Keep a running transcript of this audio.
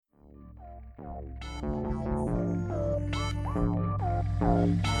everyone.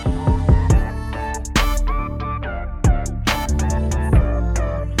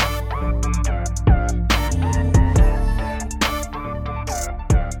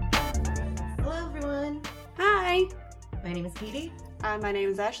 Hi. My name is Katie. My name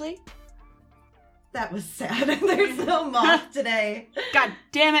is Ashley. That was sad. There's no Moth today. God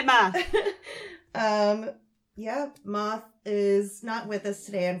damn it, Moth. Yeah, Moth is not with us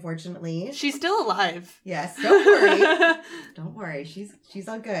today, unfortunately. She's still alive. Yes, don't worry. Don't worry. She's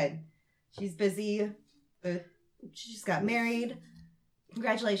all good. She's busy. She just got married.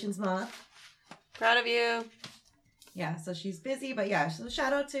 Congratulations, Moth. Proud of you. Yeah, so she's busy, but yeah, so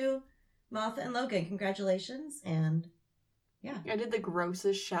shout out to Moth and Logan. Congratulations, and yeah. I did the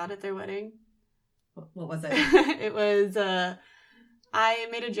grossest shot at their wedding. What was it? It was, I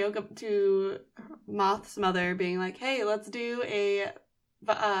made a joke up to Moth's mother being like, hey, let's do a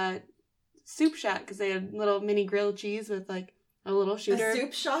soup shot, because they had little mini grilled cheese with like a little shooter. A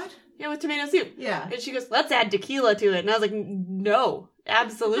soup shot? Yeah, with tomato soup. Yeah. And she goes, let's add tequila to it. And I was like, no,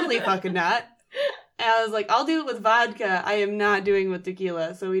 absolutely fucking not. And I was like, I'll do it with vodka. I am not doing it with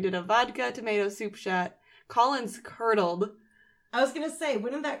tequila. So we did a vodka tomato soup shot. Colin's curdled. I was going to say,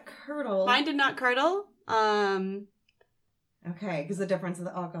 wouldn't that curdle? Mine did not curdle. Okay, because the difference in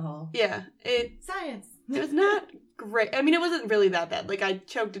the alcohol. Yeah. Science. It was not great. I mean, it wasn't really that bad. Like, I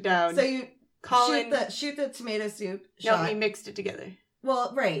choked it down. So you Colin, shoot the tomato soup shot. No, we mixed it together.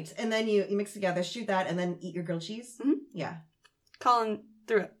 Well, right. And then you mix together, shoot that, and then eat your grilled cheese? Mm-hmm. Yeah. Colin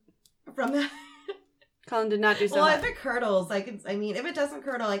threw it. From that. Colin did not do so Well, hot. if it curdles, if it doesn't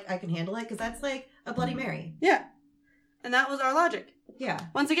curdle, I can handle it, because that's like a Bloody Mary. Yeah. And that was our logic. Yeah.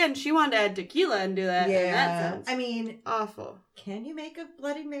 Once again, she wanted to add tequila and do that. Yeah. And that sounds I mean, awful. Can you make a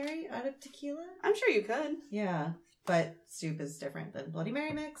Bloody Mary out of tequila? I'm sure you could. Yeah. But soup is different than Bloody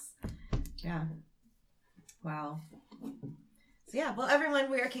Mary mix. Yeah. Wow. So yeah, well, everyone,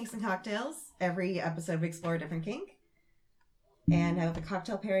 we are Kinks and Cocktails. Every episode we explore a different kink and have a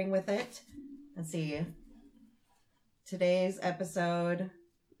cocktail pairing with it. Let's see. Today's episode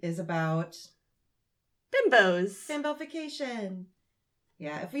is about Bimbos. Bimbofication.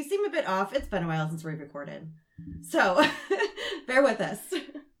 Yeah, if we seem a bit off, it's been a while since we've recorded. So, bear with us.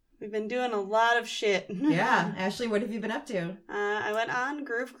 We've been doing a lot of shit. Yeah. Ashley, what have you been up to? I went on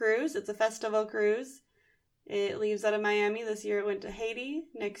Groove Cruise. It's a festival cruise. It leaves out of Miami. This year it went to Haiti.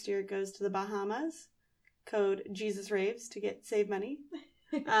 Next year it goes to the Bahamas. Code Jesus Raves to save money.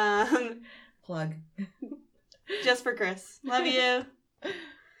 Plug. Just for Chris. Love you.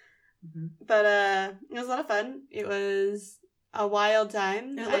 Mm-hmm. But it was a lot of fun. It was a wild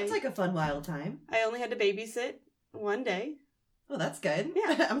time. It looked like a fun wild time. I only had to babysit one day. Oh, that's good.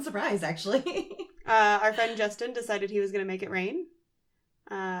 Yeah. I'm surprised, actually. Our friend Justin decided he was going to make it rain.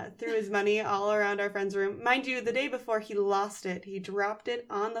 Threw his money all around our friend's room. Mind you, the day before he lost it. He dropped it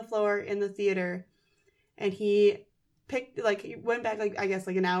on the floor in the theater. And he he went back, I guess,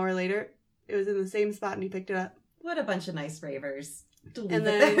 an hour later. It was in the same spot and he picked it up. What a bunch of nice ravers. And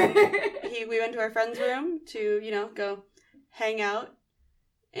then we went to our friend's room to, go hang out.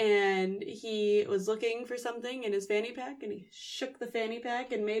 And he was looking for something in his fanny pack, and he shook the fanny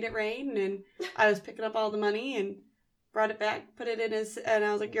pack and made it rain. And I was picking up all the money and brought it back, put it in and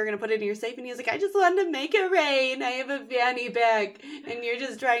I was like, you're going to put it in your safe? And he was like, I just wanted to make it rain. I have a fanny pack, and you're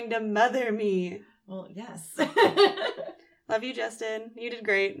just trying to mother me. Well, yes. Love you, Justin. You did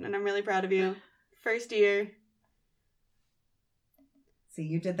great, and I'm really proud of you. First year. See,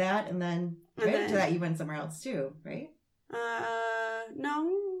 you did that, and then after that, you went somewhere else too, right?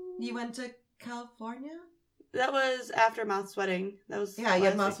 No. You went to California? That was after Moth's wedding. That was you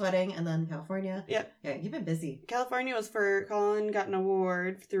had Moth's wedding, and then California. Yep. Yeah, you've been busy. California was for Colin, got an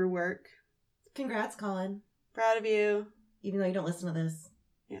award through work. Congrats, Colin. Proud of you. Even though you don't listen to this.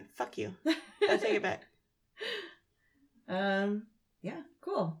 Yeah, fuck you. I take it back. Yeah,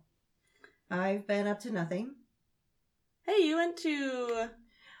 cool. I've been up to nothing. Hey, you went to...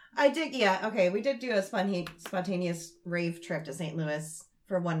 I did, yeah, okay. We did do a spontaneous rave trip to St. Louis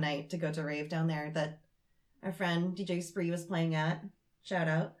for one night to go to rave down there that our friend DJ Spree was playing at. Shout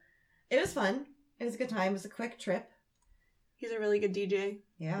out. It was fun. It was a good time. It was a quick trip. He's a really good DJ.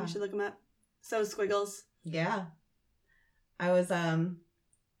 Yeah. You should look him up. So Squiggles. Yeah. I was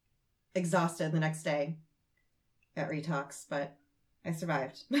exhausted the next day at Retox, but I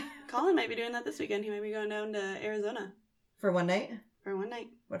survived. Colin might be doing that this weekend. He might be going down to Arizona. For one night? For one night.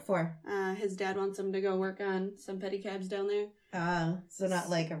 What for? His dad wants him to go work on some pedicabs down there. So not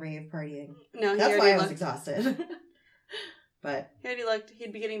like a rave partying. No, that's why I was exhausted. But he already looked.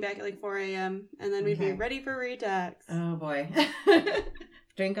 He'd be getting back at 4 a.m. and then we'd be ready for Retox. Oh boy.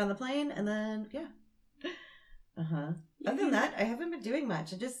 drink on the plane, and then, yeah. Uh-huh. Other than that, I haven't been doing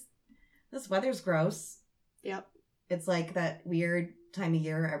much. This weather's gross. Yep. It's like that weird time of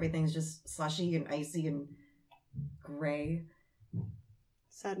year. Everything's just slushy and icy and gray.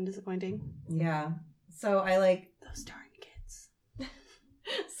 Sad and disappointing. Yeah. So I like... Those darn kids.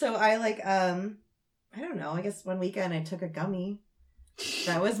 So I like, I don't know. I guess one weekend I took a gummy.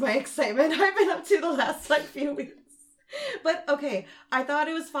 That was my excitement I've been up to the last like few weeks. But okay, I thought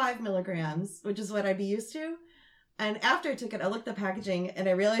it was 5 milligrams, which is what I'd be used to. And after I took it, I looked at the packaging and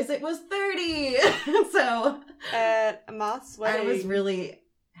I realized it was 30. So at Moth's wedding, I was really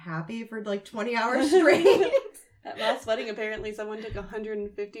happy for like 20 hours straight. At Moth's wedding, apparently someone took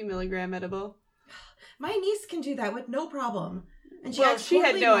 150 milligram edible. My niece can do that with no problem. And she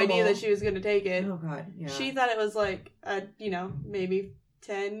had no idea that she was going to take it. Oh, God, yeah. She thought it was like, maybe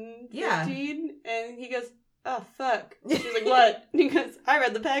 10, 15. And he goes, oh, fuck. She's like, what? And he goes, I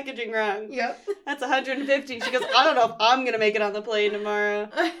read the packaging wrong. Yep. That's 150. She goes, I don't know if I'm going to make it on the plane tomorrow.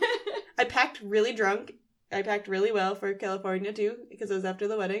 I packed really drunk. I packed really well for California, too, because it was after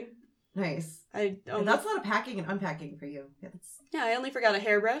the wedding. Nice. And that's a lot of packing and unpacking for you. Yeah, I only forgot a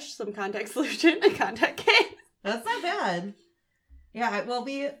hairbrush, some contact solution, a contact case. That's not bad. Yeah,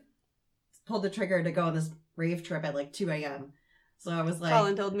 we pulled the trigger to go on this rave trip at like 2 a.m. So I was like...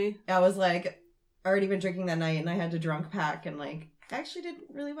 Colin told me. I was like, already been drinking that night and I had to drunk pack and like, I actually did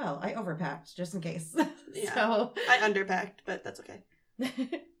really well. I overpacked just in case. Yeah. So I underpacked, but that's okay.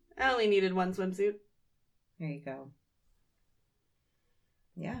 I only needed one swimsuit. There you go.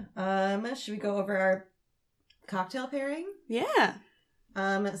 Yeah. Should we go over our cocktail pairing? Yeah.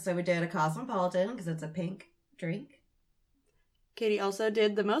 So we did a Cosmopolitan because it's a pink drink. Katie also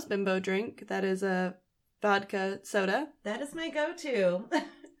did the most bimbo drink. That is a vodka soda. That is my go-to.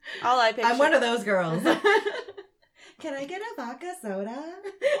 All I picture. I'm one of those girls. Can I get a vodka soda?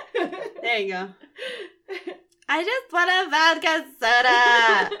 There you go. I just want a vodka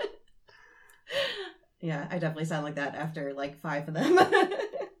soda. Yeah, I definitely sound like that after like 5 of them.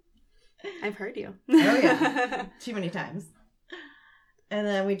 I've heard you. Oh yeah, too many times. And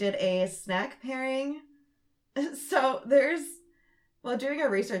then we did a snack pairing. So doing our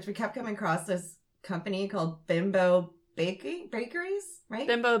research, we kept coming across this company called Bimbo Bakeries, right?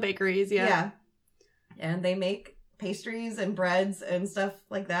 Bimbo Bakeries, yeah. Yeah. And they make pastries and breads and stuff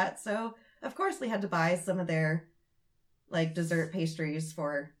like that. So, of course, we had to buy some of their, like, dessert pastries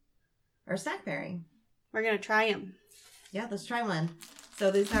for our snack pairing. We're going to try them. Yeah, let's try one. So,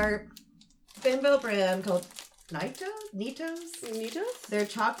 these are Bimbo brand called Nitos? They're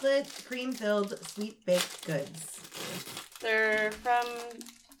chocolate cream-filled sweet baked goods. They're from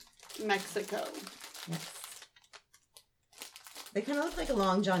Mexico. Yes. They kind of look like a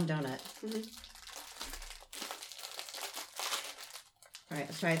Long John donut. Mm-hmm. All right,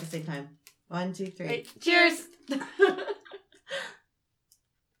 let's try it at the same time. 1, 2, 3. Hey, cheers!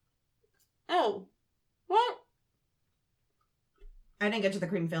 Oh. What? I didn't get to the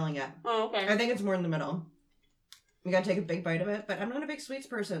cream filling yet. Oh, okay. I think it's more in the middle. We gotta take a big bite of it, but I'm not a big sweets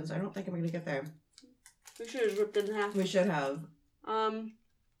person, so I don't think I'm gonna get there. We should have ripped it in half. We should have.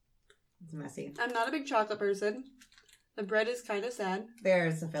 It's messy. I'm not a big chocolate person. The bread is kind of sad.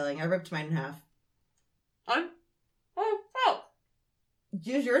 There's the filling. I ripped mine in half. Oh.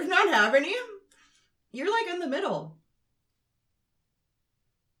 Does yours not have any? You're like in the middle.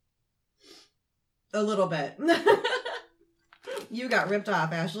 A little bit. You got ripped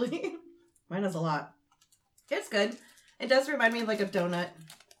off, Ashley. Mine has a lot. It's good. It does remind me of like a donut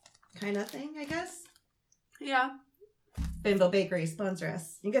kind of thing, I guess. Yeah. Bimbo Bakery, sponsor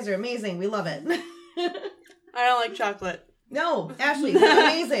us. You guys are amazing. We love it. I don't like chocolate. No, Ashley, they're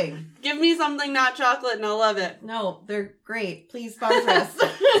amazing. Give me something not chocolate and I'll love it. No, they're great. Please sponsor us.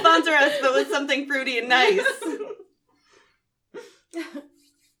 Sponsor us, but with something fruity and nice.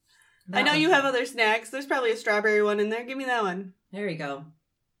 I know you have other snacks. There's probably a strawberry one in there. Give me that one. There you go.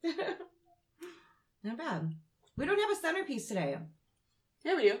 Not bad. We don't have a centerpiece today.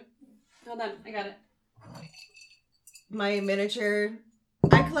 Yeah, we do. Hold on. I got it. My miniature...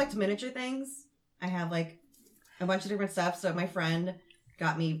 I collect miniature things. I have, like, a bunch of different stuff. So my friend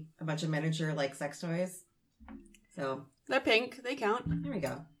got me a bunch of miniature, like, sex toys. So... They're pink. They count. There we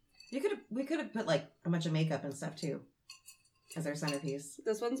go. We could have put, like, a bunch of makeup and stuff, too. As our centerpiece.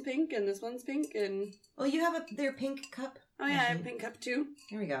 This one's pink, and this one's pink, and... Oh, you have their pink cup? Oh, yeah, I have a pink cup, too.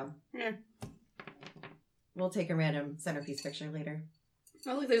 Here we go. Yeah. We'll take a random centerpiece picture later.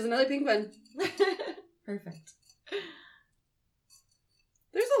 Oh, look, there's another pink one. Perfect.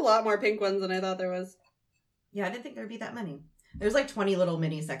 There's a lot more pink ones than I thought there was. Yeah, I didn't think there'd be that many. There's like 20 little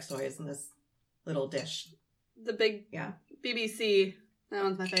mini sex toys in this little dish. The big BBC That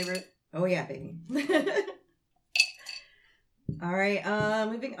one's my favorite. Oh, yeah, baby. All right,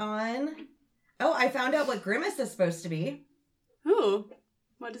 moving on. Oh, I found out what Grimace is supposed to be. Ooh.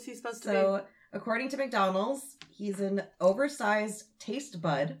 What is he supposed to be? So, according to McDonald's, he's an oversized taste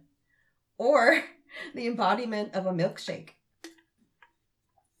bud or the embodiment of a milkshake.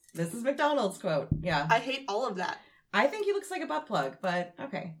 This is McDonald's quote. Yeah. I hate all of that. I think he looks like a butt plug, but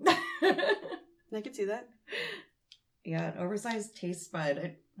okay. I could see that. Yeah, an oversized taste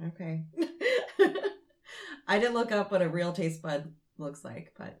bud. Okay. I didn't look up what a real taste bud looks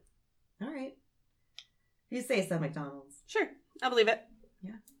like, but all right. You say so, McDonald's. Sure. I believe it.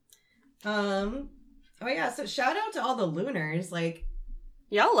 Yeah. Oh yeah, so shout out to all the Lunars. Like,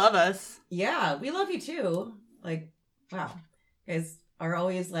 y'all love us. yeah, we love you too. Like, wow. You guys are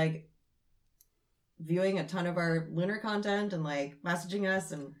always like viewing a ton of our Lunar content and like messaging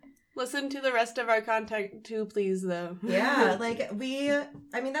us and Listen to the rest of our content too, please, though. yeah, like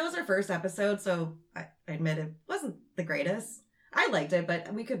that was our first episode, so I admit it wasn't the greatest. I liked it,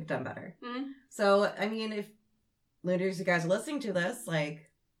 but we could have done better. Mm-hmm. So, I mean, if Lunars, you guys are listening to this, like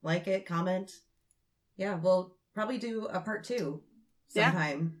it, comment. Yeah, we'll probably do a part 2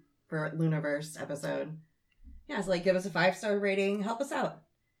 sometime for Lunarverse episode. Yeah, so like give us a 5-star rating. Help us out.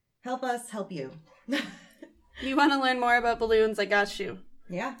 Help us help you. You want to learn more about balloons? I got you.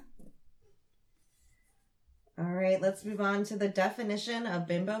 Yeah. All right, let's move on to the definition of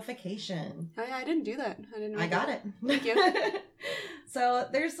bimbofication. Oh, yeah, I didn't do that. I got it. Thank you. So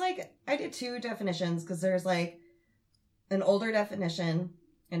there's I did 2 definitions because there's an older definition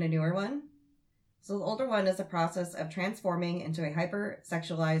and a newer one. So the older one is a process of transforming into a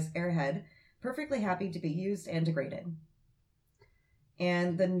hyper-sexualized airhead, perfectly happy to be used and degraded.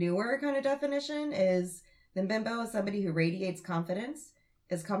 And the newer kind of definition is the bimbo is somebody who radiates confidence,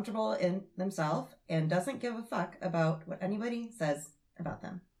 is comfortable in themselves, and doesn't give a fuck about what anybody says about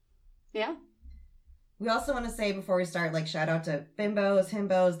them. Yeah. We also want to say before we start, shout out to bimbos,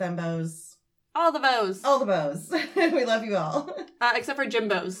 himbos, thembos. All the bows. All the bows. We love you all. Except for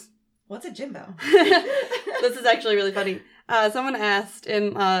Jimbos. What's a Jimbo? This is actually really funny. Someone asked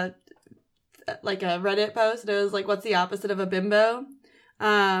in a Reddit post, it was what's the opposite of a bimbo?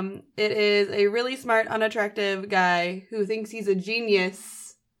 It is a really smart, unattractive guy who thinks he's a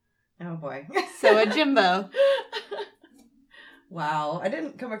genius. Oh boy. So a Jimbo. Wow. I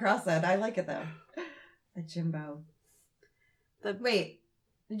didn't come across that. I like it though. A Jimbo. Wait,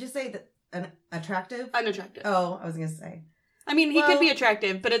 did you say that an attractive? Unattractive. Oh, I was going to say. I mean, he could be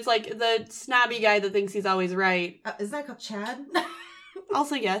attractive, but it's the snobby guy that thinks he's always right. Isn't that called Chad?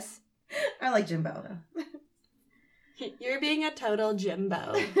 Also, yes. I like Jimbo though. You're being a total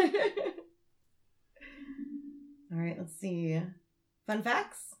Jimbo. All right, let's see. Fun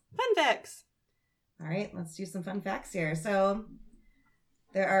facts? Fun facts. All right, let's do some fun facts here. So,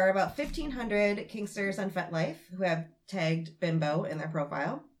 there are about 1,500 Kinksters on FetLife who have tagged Bimbo in their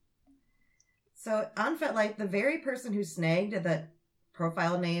profile. So, on FetLife, the very person who snagged the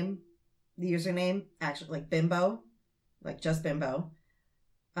profile name, the username, actually, Bimbo, just Bimbo,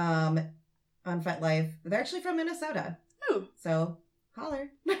 on FetLife, they're actually from Minnesota. Ooh. So,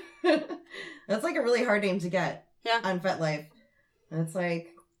 holler. That's a really hard name to get on FetLife. And it's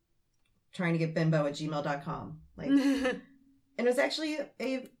trying to get bimbo@gmail.com. And it was actually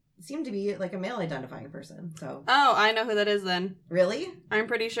seemed to be a male identifying person. So. Oh, I know who that is then. Really? I'm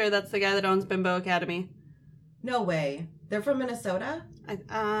pretty sure that's the guy that owns Bimbo Academy. No way. They're from Minnesota?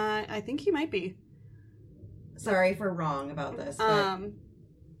 I think he might be. Sorry if we're wrong about this. But...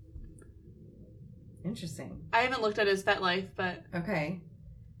 Interesting. I haven't looked at his FetLife, but... Okay.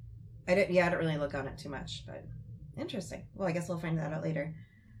 I didn't really look on it too much, but interesting. Well, I guess we'll find that out later.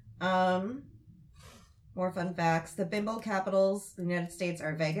 More fun facts. The bimbo capitals of the United States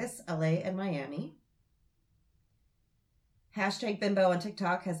are Vegas, LA, and Miami. #bimbo on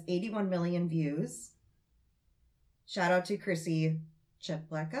TikTok has 81 million views. Shout out to Chrissy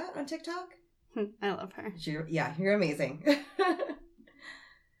Chipleka on TikTok. I love her. You're amazing.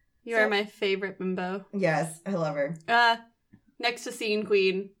 You are my favorite bimbo. Yes, I love her. Next to Scene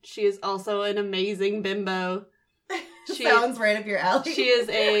Queen, she is also an amazing bimbo. She sounds right up your alley. She is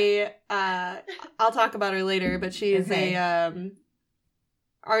I'll talk about her later, but she is a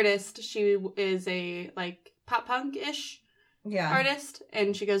artist. She is a pop punk-ish artist,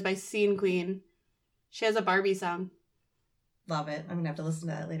 and she goes by Scene Queen. She has a Barbie song. Love it. I'm gonna have to listen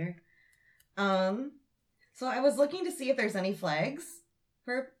to that later. So I was looking to see if there's any flags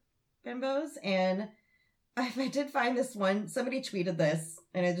for bimbos, and I did find this one. Somebody tweeted this,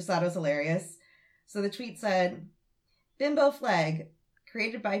 and I just thought it was hilarious. So the tweet said, "Bimbo flag,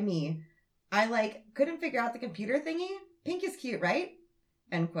 created by me. I couldn't figure out the computer thingy. Pink is cute, right?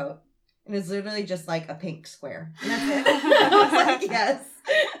 end quote. And it's literally just like a pink square. And that's it. I was like, yes.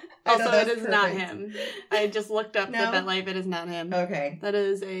 Also, it is not him. I just looked up the BetLife. It is not him. Okay. That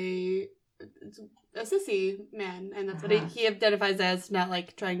is a sissy man, and that's what he identifies as, not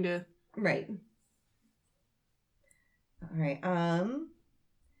like trying to... Right. All right.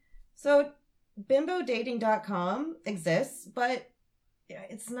 So bimbodating.com exists, but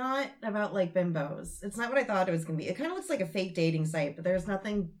it's not about like bimbos. It's not what I thought it was going to be. It kind of looks like a fake dating site, but there's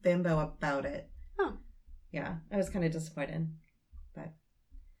nothing bimbo about it. Oh. Yeah, I was kind of disappointed. But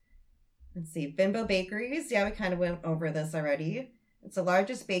let's see. Bimbo Bakeries. Yeah, we kind of went over this already. It's the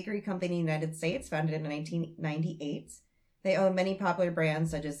largest bakery company in the United States, founded in 1998. They own many popular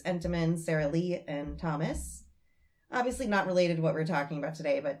brands such as Entenmann, Sara Lee, and Thomas. Obviously not related to what we're talking about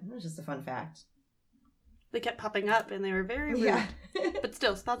today, but it was just a fun fact. They kept popping up, and they were very rude. Yeah. But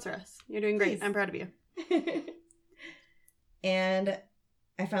still, sponsor us. You're doing great. Please. I'm proud of you. And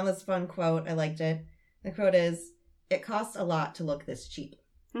I found this fun quote. I liked it. The quote is, "It costs a lot to look this cheap."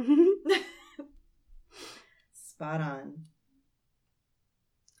 Spot on.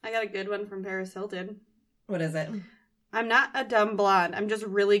 I got a good one from Paris Hilton. What is it? "I'm not a dumb blonde. I'm just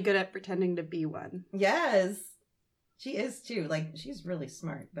really good at pretending to be one." Yes. She is, too. Like, she's really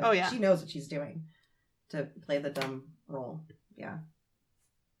smart. But she knows what she's doing to play the dumb role. Yeah.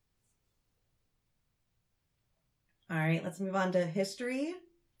 All right, let's move on to history.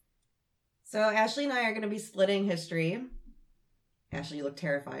 So Ashley and I are going to be splitting history. Ashley, you look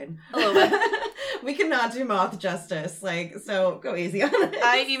terrified. A little bit. We cannot do Moth justice. So go easy on it.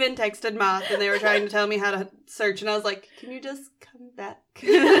 I even texted Moth, and they were trying to tell me how to search, and I was like, can you just come back?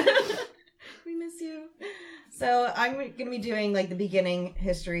 We miss you. So I'm going to be doing, like, the beginning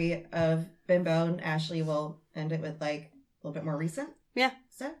history of Bimbo, and Ashley will end it with, like, a little bit more recent. Yeah.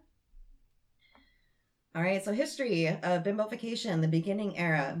 So. All right, so history of Bimbofication, the beginning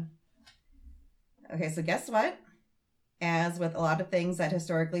era. Okay, so guess what? As with a lot of things that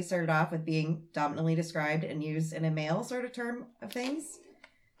historically started off with being dominantly described and used in a male sort of term of things,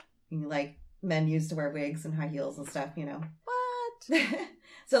 like men used to wear wigs and high heels and stuff, What?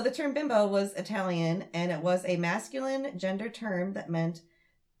 So the term bimbo was Italian, and it was a masculine gender term that meant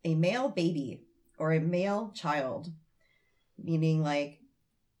a male baby or a male child, meaning like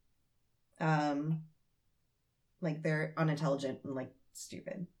they're unintelligent and like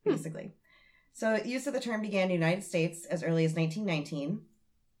stupid, basically. So use of the term began in the United States as early as 1919.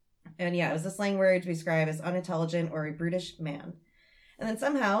 And yeah, it was a slang word to describe as unintelligent or a brutish man. And then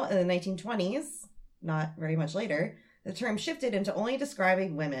somehow in the 1920s, not very much later, the term shifted into only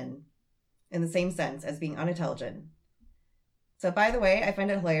describing women in the same sense as being unintelligent. So by the way, I find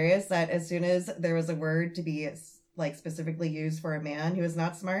it hilarious that as soon as there was a word to be like specifically used for a man who was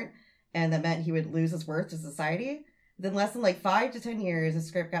not smart, and that meant he would lose his worth to society, then less than like 5 to 10 years, the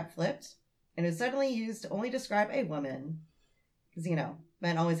script got flipped. And it was suddenly used to only describe a woman. Because,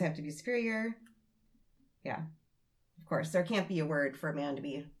 men always have to be superior. Yeah. Of course, there can't be a word for a man to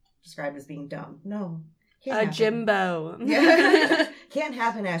be described as being dumb. No. A Jimbo. Yeah. Can't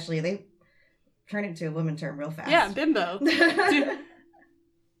happen, Ashley. They turn it into a woman term real fast. Yeah, bimbo.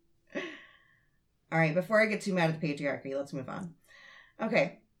 All right, before I get too mad at the patriarchy, let's move on.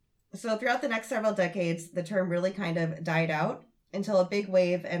 Okay. So throughout the next several decades, the term really kind of died out, until a big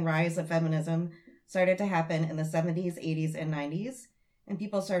wave and rise of feminism started to happen in the 70s, 80s, and 90s, and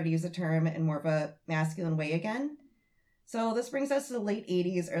people started to use the term in more of a masculine way again. So this brings us to the late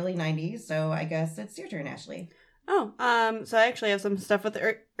 80s, early 90s, so I guess it's your turn, Ashley. So I actually have some stuff with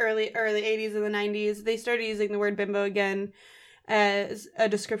the early 80s and the 90s. They started using the word bimbo again as a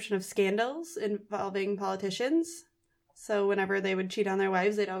description of scandals involving politicians. So whenever they would cheat on their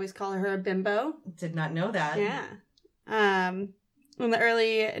wives, they'd always call her a bimbo. Did not know that. Yeah. In the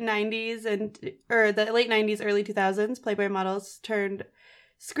early 90s or the late 90s, early 2000s, Playboy models turned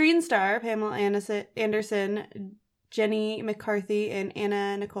screen star Pamela Anderson, Jenny McCarthy, and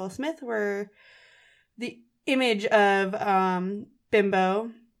Anna Nicole Smith were the image of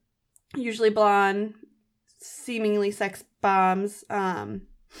bimbo, usually blonde, seemingly sex bombs.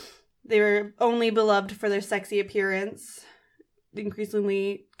 They were only beloved for their sexy appearance. The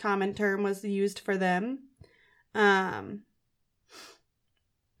increasingly common term was used for them.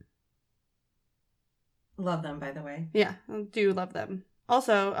 Love them, by the way. Yeah, I do love them.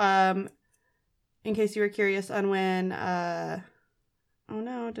 Also, in case you were curious on when, oh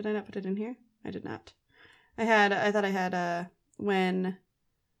no, did I not put it in here? I did not. I thought I had, when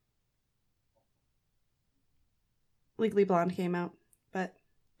Legally Blonde came out, but.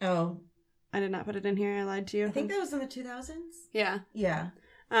 Oh. I did not put it in here. I lied to you. I think that was in the 2000s. Yeah. Yeah.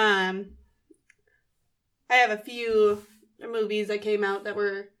 I have a few movies that came out that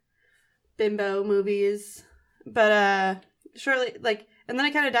were bimbo movies. But shortly, like, and then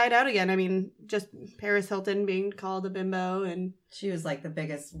it kind of died out again. I mean, just Paris Hilton being called a bimbo, and she was like the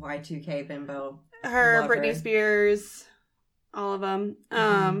biggest Y2K bimbo. Her, lover. Britney Spears, all of them.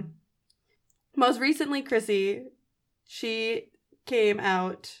 Most recently, Chrissy, she came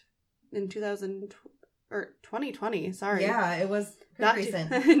out in 2020. Sorry, yeah, it was not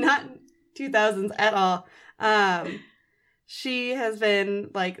recent, not 2000s at all. She has been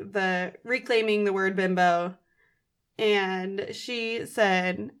like reclaiming the word bimbo. And she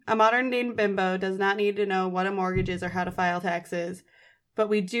said, a modern-day bimbo does not need to know what a mortgage is or how to file taxes. But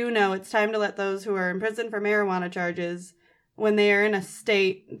we do know it's time to let those who are in prison for marijuana charges when they are in a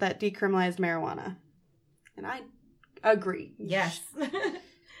state that decriminalized marijuana. And I agree. Yes.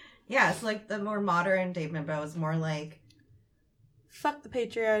 Yeah, it's like the more modern-day bimbo is more like... Fuck the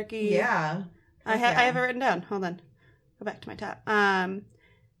patriarchy. Yeah. I have it written down. Hold on. Go back to my top.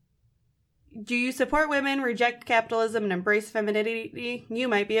 Do you support women, reject capitalism, and embrace femininity? You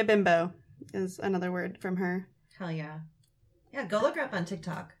might be a bimbo, is another word from her. Hell yeah. Yeah, go look her up on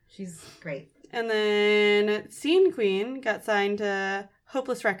TikTok. She's great. And then Scene Queen got signed to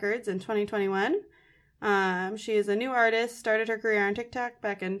Hopeless Records in 2021. She is a new artist, started her career on TikTok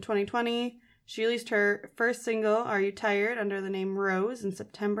back in 2020. She released her first single, Are You Tired?, under the name Rose in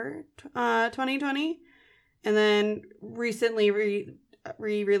September 2020. And then recently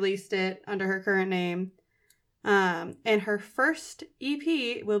re-released it under her current name. And her first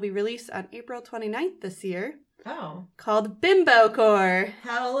EP will be released on April 29th this year. Oh. Called Bimbo Core.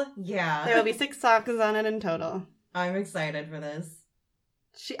 Hell yeah. There will be 6 songs on it in total. I'm excited for this.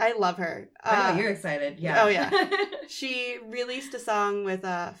 I love her. I know you're excited. Yeah. Oh, yeah. She released a song with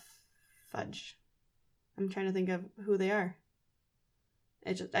Fudge. I'm trying to think of who they are.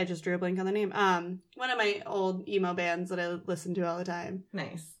 I just drew a blank on the name. One of my old emo bands that I listen to all the time.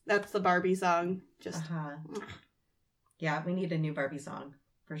 Nice. That's the Barbie song. Yeah, we need a new Barbie song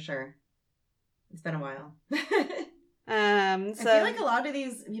for sure. It's been a while. I feel like a lot of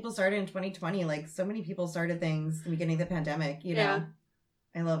these people started in 2020. Like so many people started things at the beginning of the pandemic. You know, yeah.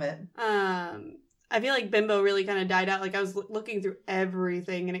 I love it. I feel like Bimbo really kind of died out. Like I was looking through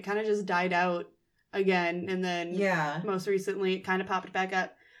everything, and it kind of just died out again, and then most recently it kind of popped back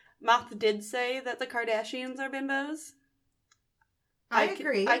up. Moth did say that the Kardashians are bimbos. I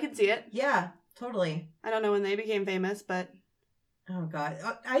agree. I can see it. Yeah, totally. I don't know when they became famous, but oh god,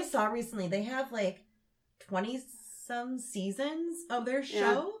 I saw recently they have like 20-some seasons of their show.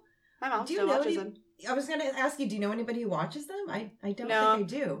 Yeah. My mom still watches them. I was gonna ask you, do you know anybody who watches them? I don't think I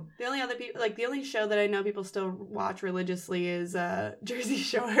do. The only other people, like the only show that I know people still watch religiously is Jersey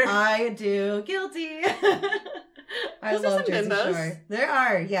Shore. I do. Guilty. I love Jersey Shore. There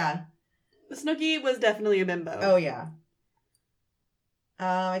are, yeah. Snooki was definitely a bimbo. Oh yeah.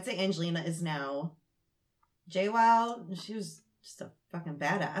 I'd say Angelina is now. JWoww, she was just a fucking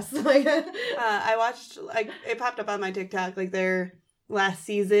badass. I watched, like, it popped up on my TikTok, like their last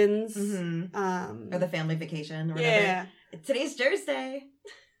seasons. Mm-hmm. Or the family vacation or whatever. Yeah. Today's Thursday.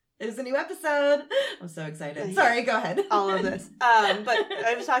 There's a new episode. I'm so excited. Sorry, go ahead. All of this. But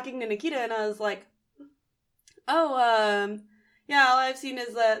I was talking to Nikita and I was like, yeah, all I've seen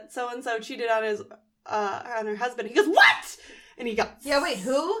is that so-and-so cheated on on her husband. He goes, what? And he goes, yeah, wait,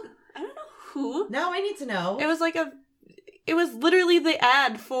 who? I don't know who. No, I need to know. It was literally the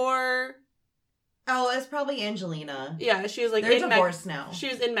ad for... Oh, it's probably Angelina. Yeah, she was like... They're divorced now. She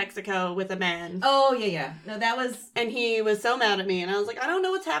was in Mexico with a man. Oh, yeah. No, that was... And he was so mad at me, and I was like, I don't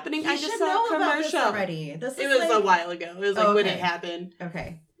know what's happening. I just saw a commercial. About this already. It was a while ago. It was like when it happened.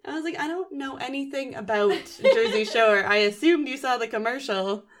 Okay. I was like, I don't know anything about Jersey Shore. I assumed you saw the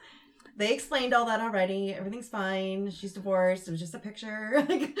commercial. They explained all that already. Everything's fine. She's divorced. It was just a picture.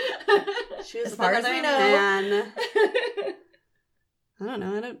 She was as far as we know. Man. I don't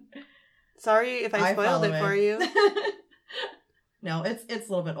know. Sorry if I spoiled it for you. No, it's a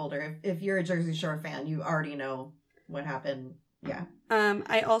little bit older. If you're a Jersey Shore fan, you already know what happened. Yeah.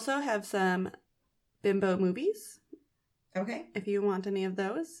 I also have some bimbo movies. Okay. If you want any of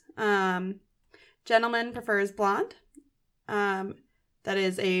those. Gentleman Prefers Blonde. That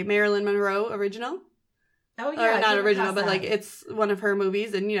is a Marilyn Monroe original. Oh, yeah. Or not original, but like it's one of her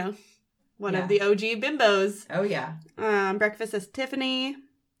movies and, one of the OG bimbos. Oh, yeah. Breakfast at Tiffany.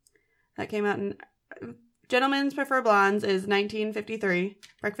 That came out in... Gentlemen's Prefer Blondes is 1953.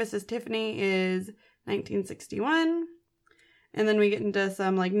 Breakfast at Tiffany is 1961. And then we get into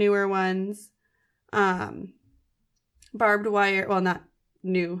some like newer ones. Barbed Wire... Well, not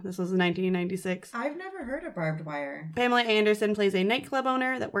new. This was 1996. I've never heard of Barbed Wire. Pamela Anderson plays a nightclub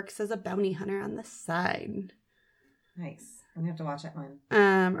owner that works as a bounty hunter on the side. Nice. I'm going to have to watch that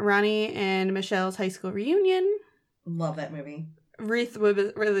one. Ronnie and Michelle's high school reunion. Love that movie. Reese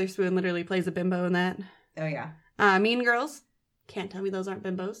Witherspoon literally plays a bimbo in that. Oh, yeah. Mean Girls. Can't tell me those aren't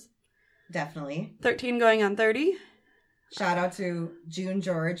bimbos. Definitely. 13 going on 30. Shout out to June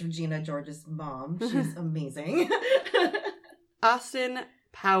George, Regina George's mom. She's amazing. Austin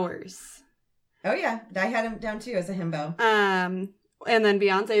Powers. Oh, yeah. I had him down, too, as a himbo. And then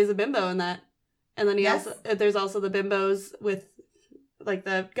Beyonce is a bimbo in that. And then Yes. there's also the bimbos with, like,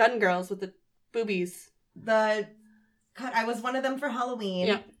 the gun girls with the boobies. God, I was one of them for Halloween.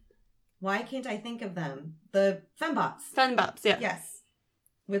 Yeah. Why can't I think of them? The fembots. Fembops, yeah. Yes.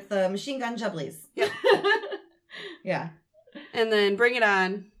 With the machine gun jubblies. Yep. Yeah. And then Bring It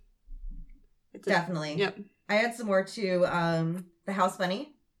On. Definitely. Yep. I had some more, too. The House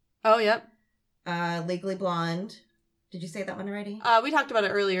Bunny. Oh, yep. Legally Blonde. Did you say that one already? We talked about it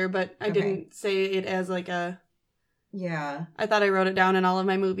earlier, but I didn't say it as like a... Yeah. I thought I wrote it down in all of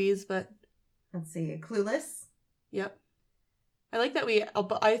my movies, but... Let's see. Clueless. Yep. I like that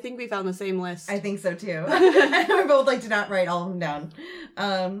I think we found the same list. I think so, too. We both did not write all of them down.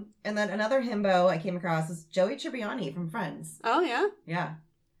 And then another himbo I came across is Joey Tribbiani from Friends. Oh, yeah? Yeah.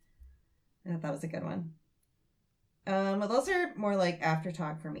 I thought that was a good one. Well, those are more like after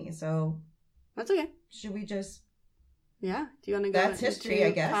talk for me, so... That's okay. Should we just... Yeah. Do you want to go That's history,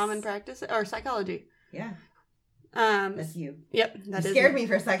 I guess. Common practice? Or psychology? Yeah. That's That's you. Yep. That scared me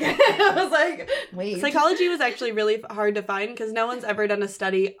for a second. I was like, wait. Psychology was actually really hard to find because no one's ever done a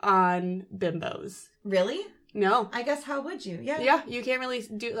study on bimbos. Really? No. I guess how would you? Yeah. Yeah, you can't really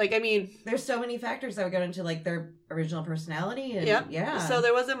do, like, I mean... There's so many factors that would go into, like, their original personality. And, Yep. Yeah. So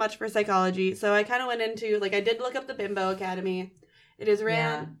there wasn't much for psychology. So I kind of went into, like, I did look up the Bimbo Academy. It is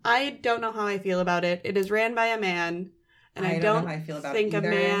ran... Yeah. I don't know how I feel about it. It is ran by a man. And I don't know how I feel about think it a either.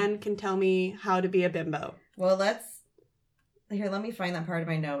 man can tell me how to be a bimbo. Well, let me find that part of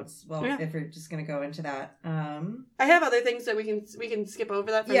my notes. Well, Yeah. if we're just going to go into that. I have other things that we can skip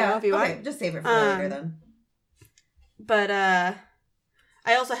over that for now if you want. Just save it for later then. But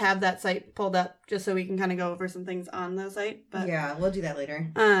I also have that site pulled up just so we can kind of go over some things on the site. But yeah, we'll do that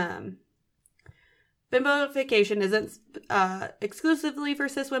later. Bimbofication isn't exclusively for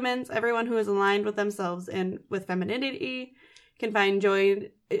cis women. Everyone who is aligned with themselves and with femininity can finds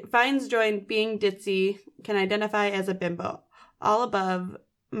joy in being ditzy, can identify as a bimbo. All above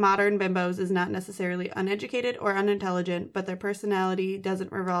modern bimbos is not necessarily uneducated or unintelligent, but their personality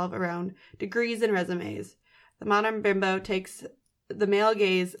doesn't revolve around degrees and resumes. The modern bimbo takes the male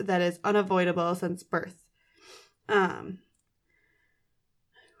gaze that is unavoidable since birth.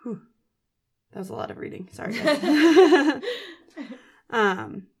 That was a lot of reading. Sorry, guys.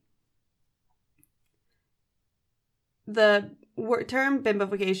 The term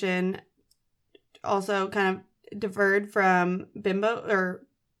bimbofication also kind of diverged from bimbo,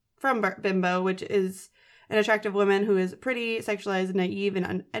 which is an attractive woman who is pretty, sexualized, naive,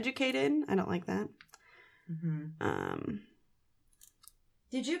 and uneducated. I don't like that. Mm-hmm.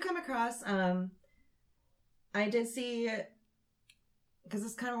 Did you come across, I did see, because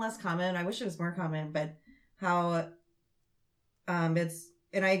it's kind of less common, I wish it was more common, but how it's,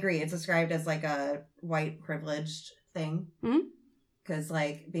 and I agree, it's described as like a white privileged thing. Because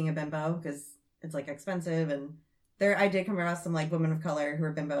like being a bimbo, because it's like expensive, and I did come across some like women of color who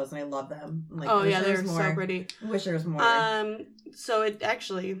are bimbos, and I love them. Like, oh yeah, they're so pretty. I wish there was more. So it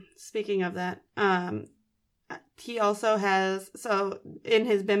actually, speaking of that, he also has, so in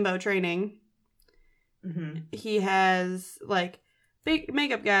his bimbo training, he has like big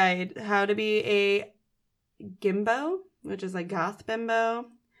makeup guide, how to be a gimbo, which is like goth bimbo.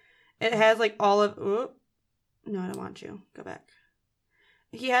 It has like all of, no, I don't want you. Go back.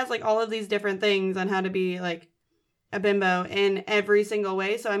 He has like all of these different things on how to be like a bimbo in every single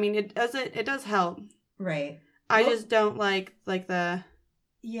way. So I mean, it does help. Right. I just don't like the.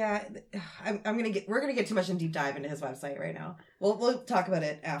 Yeah, we're gonna get too much in deep dive into his website right now. We'll talk about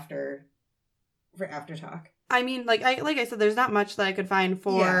it after talk. I mean, like I said, there's not much that I could find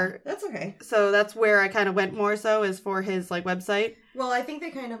for. Yeah, that's okay. So that's where I kind of went more so is for his like website. Well, I think they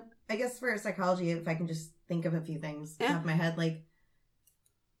kind of, I guess for psychology, if I can just think of a few things off the top of my head, like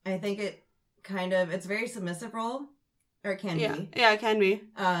I think it's a very submissive role, or it can be. Yeah, it can be.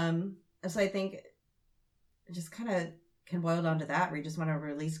 So I think it just kind of can boil down to that, where you just want to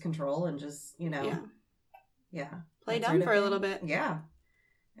release control and just, play dumb for a little bit. Yeah.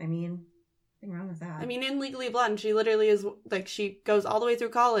 I mean, nothing wrong with that. I mean, in Legally Blonde, she literally is, like, she goes all the way through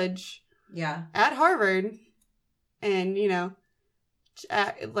college. Yeah. At Harvard. And,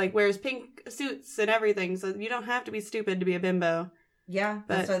 like, wears pink suits and everything. So you don't have to be stupid to be a bimbo. Yeah,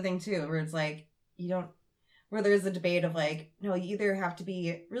 that's the thing, too, where it's like, where there's a debate of like, no, you either have to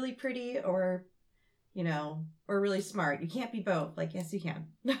be really pretty or, you know, or really smart. You can't be both. Like, yes, you can.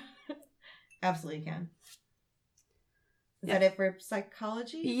 Absolutely can. Is that it for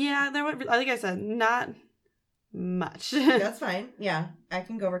psychology? Yeah, like I said, not much. That's fine. Yeah, I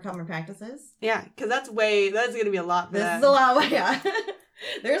can go over common practices. Yeah, because that's going to be a lot for This is a lot. Yeah.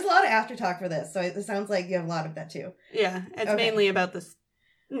 There's a lot of after talk for this, so it sounds like you have a lot of that too. Yeah, it's mainly about this.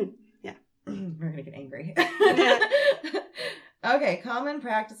 Yeah. We're going to get angry. Okay, common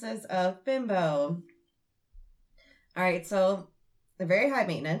practices of bimbo. All right, so they're very high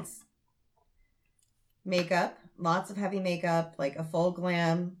maintenance. Makeup, lots of heavy makeup, like a full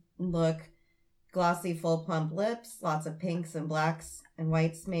glam look, glossy full plump lips, lots of pinks and blacks and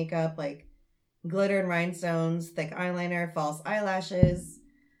whites makeup, like glitter and rhinestones, thick eyeliner, false eyelashes,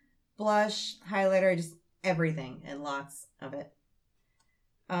 blush, highlighter, just everything, and lots of it.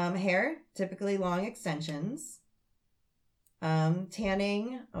 Hair, typically long extensions.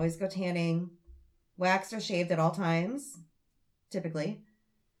 Tanning, always go tanning. Waxed or shaved at all times, typically.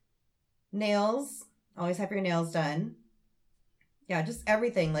 Nails, always have your nails done. Yeah, just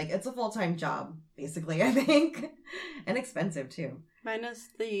everything. Like, it's a full-time job, basically, I think. And expensive, too. Minus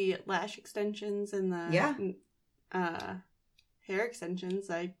the lash extensions and the hair extensions.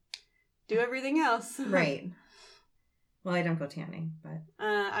 I do everything else. Right. Well, I don't go tanning, but...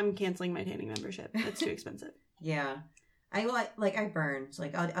 I'm canceling my tanning membership. It's too expensive. Yeah. I burn. So,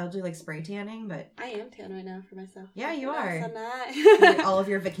 like, I'll do, like, spray tanning, but... I am tan right now for myself. Yeah, you are. I'm not. All of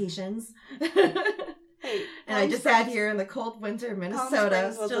your vacations. Hey, and I just sat here in the cold winter Minnesota. Palm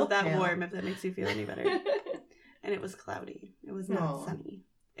Springs wasn't that warm, if that makes you feel any better. And it was cloudy. It was not sunny.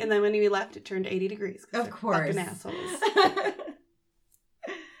 And then when we left, it turned 80 degrees. Of course. Fucking assholes.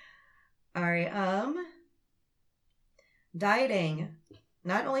 All right. Dieting.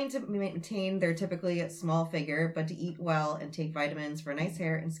 Not only to maintain their typically small figure, but to eat well and take vitamins for nice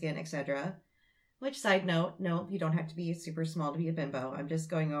hair and skin, etc. Which, side note, no, you don't have to be super small to be a bimbo. I'm just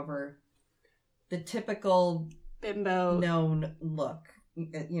going over the typical bimbo known look,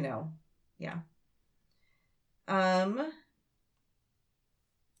 you know. Yeah. Yeah,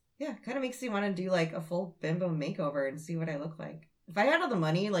 kind of makes you want to do like a full bimbo makeover and see what I look like. If I had all the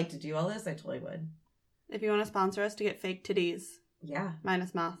money like to do all this, I totally would. If you want to sponsor us to get fake titties. Yeah.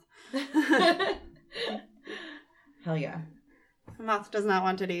 Minus Moth. Hell yeah. Moth does not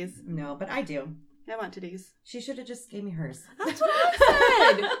want titties. No, but I do. I want titties. She should have just gave me hers. That's what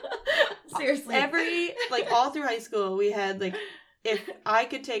I said. Seriously. All through high school, we had, like, if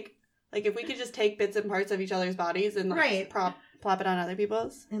we could just take bits and parts of each other's bodies and, like, plop it on other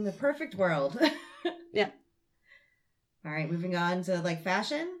people's. In the perfect world. Yeah. All right, moving on to, like,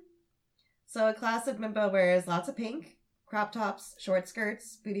 fashion. So a class of bimbo wears lots of pink, crop tops, short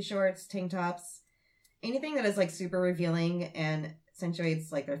skirts, booty shorts, tank tops, anything that is, like, super revealing and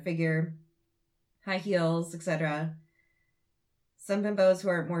accentuates, like, their figure, high heels, etc. Some bimbos who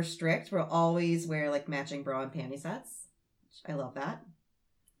are more strict will always wear, like, matching bra and panty sets. I love that.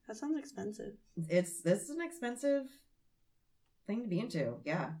 That sounds expensive. This is an expensive thing to be into,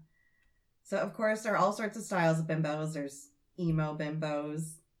 yeah. So, of course, there are all sorts of styles of bimbos. There's emo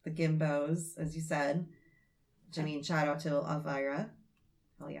bimbos, the gimbos, as you said. Which, I mean, shout out to Elvira.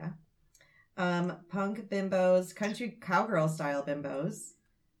 Hell yeah. Punk bimbos, country cowgirl style bimbos.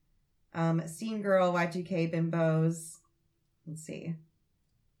 Scene girl, Y2K bimbos. Let's see.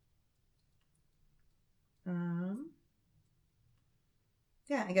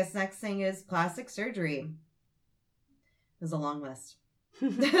 Yeah, I guess next thing is plastic surgery. There's a long list.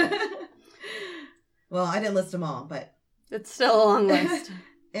 Well, I didn't list them all, but... It's still a long list.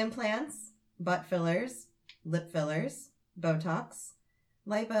 Implants, butt fillers, lip fillers, Botox,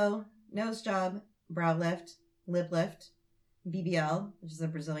 lipo, nose job, brow lift, lip lift, BBL, which is a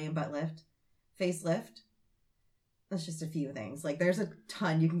Brazilian butt lift, facelift. That's just a few things. Like, there's a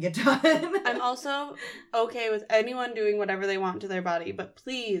ton you can get done. I'm also okay with anyone doing whatever they want to their body, but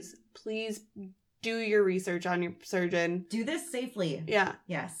please do your research on your surgeon. Do this safely. Yeah.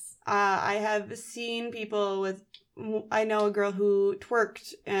 Yes. I have seen people with... I know a girl who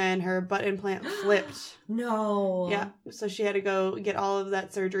twerked and her butt implant flipped. No. Yeah. So she had to go get all of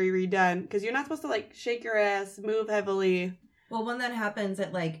that surgery redone. Because you're not supposed to, like, shake your ass, move heavily. Well, when that happens,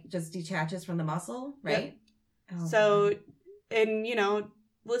 it, like, just detaches from the muscle, right? Yep. Oh, so, man. And, you know,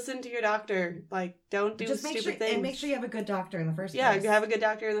 listen to your doctor. Like, don't do stupid things. And make sure you have a good doctor in the first place. Yeah, you have a good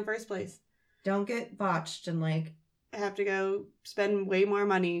doctor in the first place. Don't get botched and, like... have to go spend way more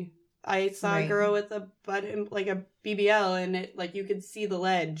money. I saw a girl with a butt, like a BBL, and it, like, you could see the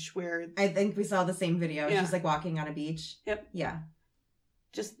ledge where... I think we saw the same video. Yeah. She's, like, walking on a beach. Yep. Yeah.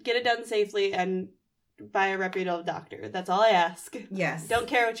 Just get it done safely and by a reputable doctor. That's all I ask. Yes. Don't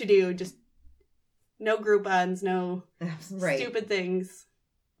care what you do. Just no Groupons, no right. stupid things.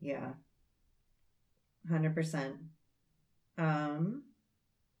 Yeah. 100%.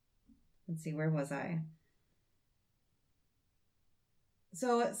 Let's see, where was I?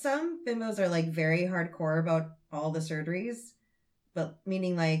 So some bimbos are like very hardcore about all the surgeries, but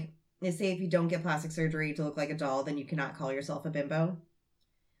meaning like, they say if you don't get plastic surgery to look like a doll, then you cannot call yourself a bimbo.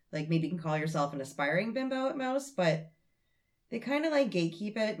 Like maybe you can call yourself an aspiring bimbo at most, but they kind of like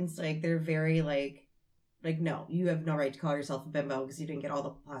gatekeep it, and it's like they're very like no, you have no right to call yourself a bimbo because you didn't get all the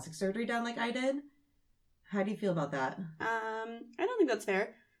plastic surgery done like I did. How do you feel about that? I don't think that's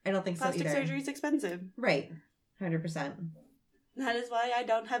fair. I don't think so either. Plastic surgery is expensive. Right. 100%. That is why I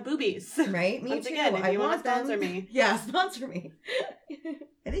don't have boobies. Right? Me Once too. again, if you want to them. sponsor me. Yeah, sponsor me.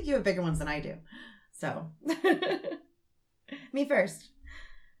 I think you have bigger ones than I do. So. Me first.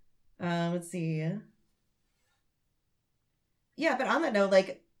 Let's see. Yeah, but on that note,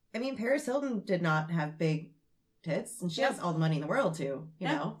 like, I mean, Paris Hilton did not have big tits, and she has all the money in the world, too, you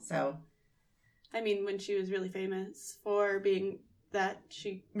know? So. I mean, when she was really famous for being that,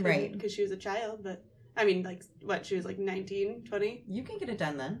 she couldn't, right, because she was a child, but, I mean, like, what, she was like 19, 20? You can get it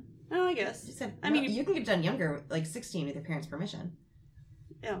done then. Oh, I guess. She said, I mean, you can get it done younger, like 16 with your parents' permission.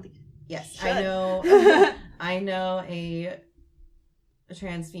 I don't think. Yes, Should. I know. I know a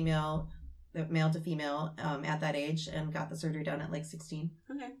trans female, male to female, at that age, and got the surgery done at like 16.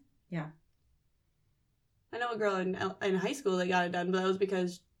 Okay. Yeah. I know a girl in high school that got it done, but that was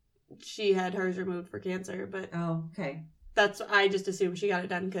because she had hers removed for cancer. But oh, okay. That's, I just assumed she got it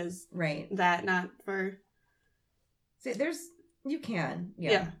done because right, that, not for. See, you can,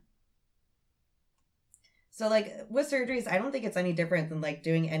 yeah. So, like, with surgeries, I don't think it's any different than, like,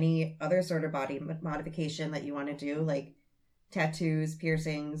 doing any other sort of body modification that you want to do, like tattoos,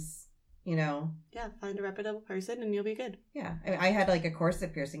 piercings, you know. Yeah, find a reputable person and you'll be good. Yeah. I had, like, a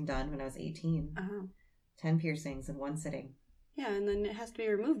corset piercing done when I was 18. Oh. 10 piercings in one sitting. Yeah, and then it has to be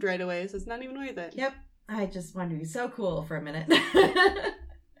removed right away, so it's not even worth it. Yep. I just wanted to be so cool for a minute.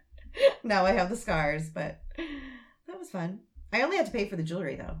 Now I have the scars, but that was fun. I only had to pay for the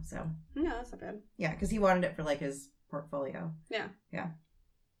jewelry, though, so. No, that's not bad. Yeah, because he wanted it for, like, his portfolio. Yeah. Yeah.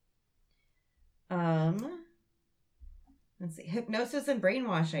 Let's see. Hypnosis and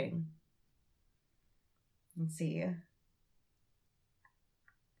brainwashing. Let's see.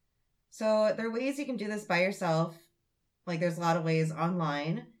 So there are ways you can do this by yourself. Like, there's a lot of ways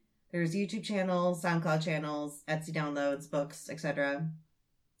online. There's YouTube channels, SoundCloud channels, Etsy downloads, books, etc.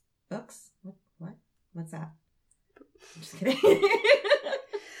 Books? What? What's that? I'm just kidding. I thought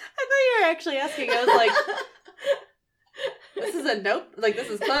you were actually asking. I was like, this is a note. Like, this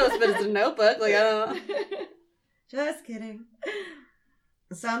is close, but it's a notebook. Like, I don't know. Just kidding.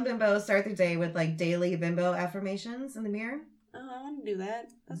 Some bimbos start their day with, like, daily bimbo affirmations in the mirror. Oh, I want to do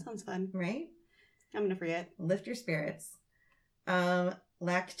that. That sounds fun. Right? I'm going to forget. Lift your spirits.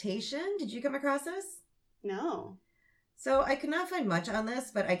 Lactation. Did you come across this? No. So I could not find much on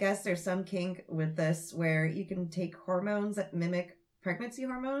this, but I guess there's some kink with this where you can take hormones that mimic pregnancy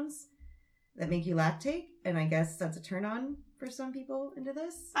hormones that make you lactate, and I guess that's a turn on for some people into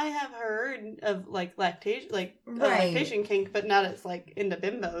this. I have heard of, like, lactation, like, right, lactation kink, but not as, like, into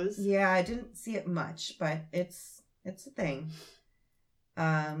bimbos. Yeah, I didn't see it much, but it's a thing.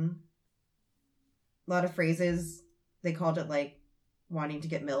 A lot of phrases, they called it, like, wanting to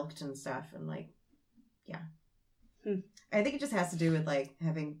get milked and stuff, and, like, yeah. I think it just has to do with, like,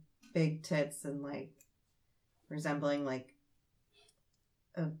 having big tits and, like, resembling, like,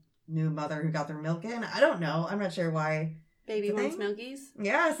 a new mother who got their milk in. I don't know. I'm not sure why. Baby wants milkies?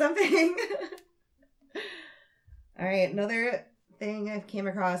 Yeah, something. All right, another thing I came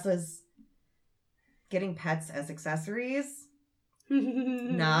across was getting pets as accessories.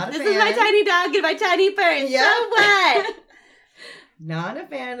 Not a fan. This is my tiny dog and my tiny purse. Yep. So what? Not a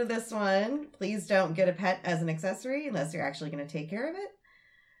fan of this one. Please don't get a pet as an accessory unless you're actually going to take care of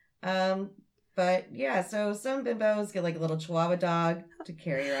it. But yeah, so some bimbos get like a little Chihuahua dog to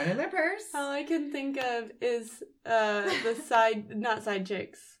carry around in their purse. All I can think of is not side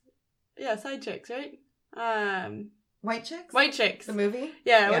chicks. Yeah, side chicks, right? White Chicks? White Chicks. The movie?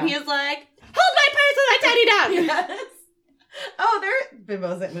 Yeah, when he was like, hold my purse with my tiny dog! Yes. Oh, they're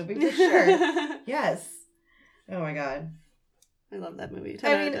bimbos that movie for sure. Yes. Oh my god. I love that movie.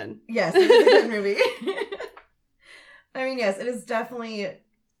 10 out of 10. Yes, it is a good movie. I mean, yes, it is definitely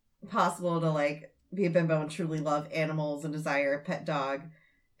possible to, like, be a bimbo and truly love animals and desire a pet dog,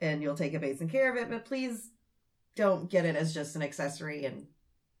 and you'll take amazing care of it, but please don't get it as just an accessory, and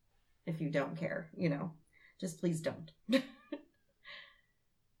if you don't care, you know, just please don't.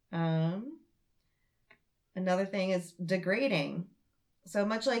 Another thing is degrading. So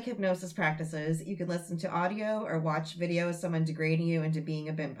much like hypnosis practices, you can listen to audio or watch video of someone degrading you into being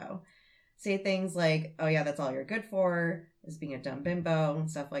a bimbo. Say things like, oh yeah, that's all you're good for, is being a dumb bimbo, and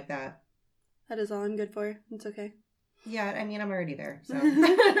stuff like that. That is all I'm good for. It's okay. Yeah, I mean, I'm already there, so.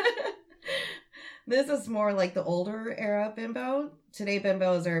 This is more like the older era bimbo. Today,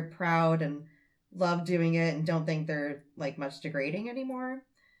 bimbos are proud and love doing it and don't think they're, like, much degrading anymore.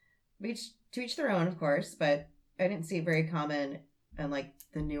 To each their own, of course, but I didn't see it very common in, like,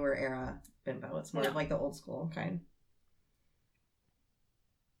 the newer era bimbo. It's more of, like, the old school kind.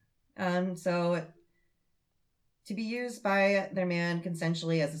 So, to be used by their man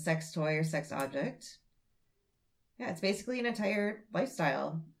consensually as a sex toy or sex object. Yeah, it's basically an entire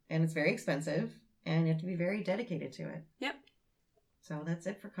lifestyle, and it's very expensive, and you have to be very dedicated to it. Yep. So that's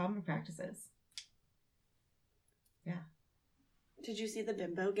it for common practices. Yeah. Did you see the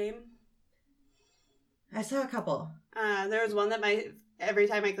bimbo game? I saw a couple. There was one that every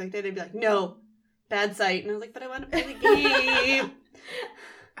time I clicked it, it'd be like, no, bad site. And I was like, but I want to play the game.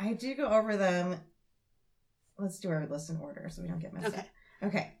 I do go over them. Let's do our list in order so we don't get messed up.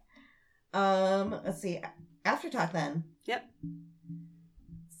 Okay. Let's see. Aftertalk then. Yep.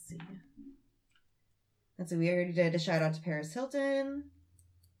 Let's see. We already did a shout out to Paris Hilton.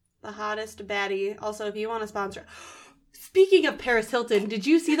 The hottest baddie. Also, if you want to sponsor... Speaking of Paris Hilton, did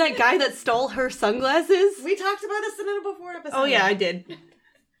you see that guy that stole her sunglasses? We talked about this in a before episode. Oh, yeah, I did.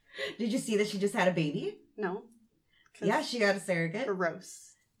 Did you see that she just had a baby? No. Yeah, she got a surrogate.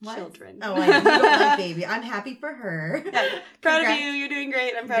 Gross. What? Children. Oh, I don't like baby. I'm happy for her. Yeah. Proud of you. You're doing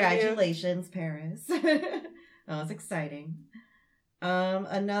great. I'm proud of you. Congratulations, Paris. Oh, it's exciting.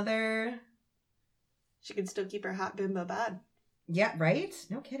 Another... She can still keep her hot bimbo bod. Yeah, right?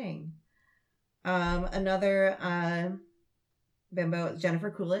 No kidding. Another bimbo,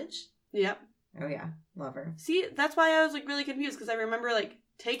 Jennifer Coolidge. Yep. Oh yeah, love her. See, that's why I was like really confused, because I remember like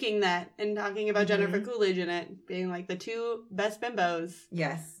taking that and talking about Jennifer Coolidge in it, being like the two best bimbos.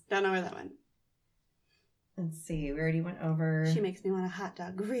 Yes. Don't know where that went. Let's see, we already went over. She makes me want a hot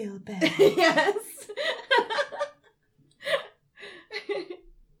dog real bad. Yes.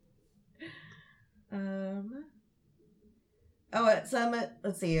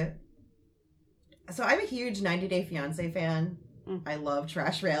 Let's see. So I'm a huge 90 Day Fiancé fan. I love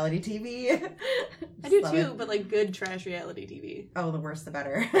trash reality TV. I do too, but like good trash reality TV. Oh, the worse the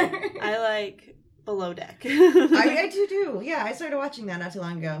better. I like Below Deck. I do too. Yeah, I started watching that not too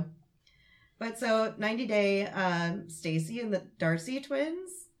long ago. But so 90 Day, Stacy and the Darcy twins,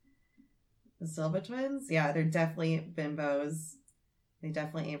 the Silva twins, yeah, they're definitely bimbos. They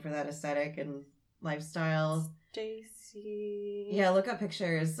definitely aim for that aesthetic and lifestyle. Stacy. Yeah, look up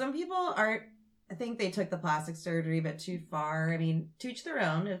pictures. Some people aren't. I think they took the plastic surgery a bit too far. I mean, to each their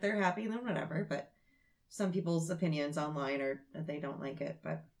own. If they're happy, then whatever. But some people's opinions online are that they don't like it.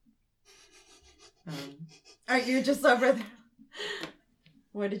 But are you just over there?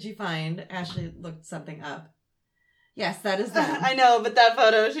 What did you find? Ashley looked something up. Yes, that is them. I know, but that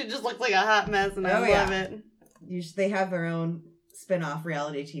photo, she just looks like a hot mess, and I love it. They have their own spin-off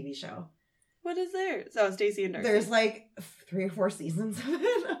reality TV show. What is there? So Stacy and Darcy. There's like 3 or 4 seasons of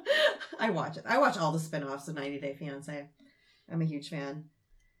it. I watch it. I watch all the spin-offs of 90 Day Fiancé. I'm a huge fan.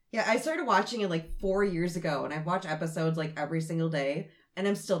 Yeah, I started watching it like 4 years ago, and I've watched episodes like every single day, and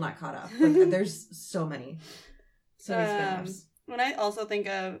I'm still not caught up. Like, there's so many spin-offs. When I also think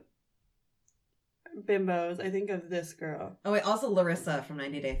of bimbos, I think of this girl. Oh, wait, also Larissa from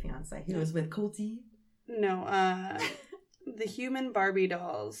 90 Day Fiancé, who was with Colty. No, the human Barbie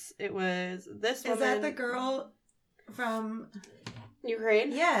dolls. It was this woman. Is that the girl from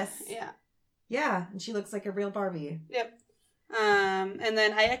Ukraine? Yes. Yeah. Yeah, and she looks like a real Barbie. Yep. And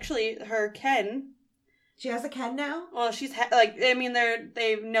then her Ken. She has a Ken now? Well, she's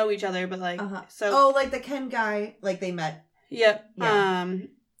they know each other, but like so. Oh, like the Ken guy, like they met. Yep. Yeah.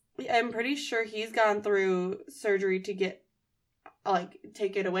 I'm pretty sure he's gone through surgery to get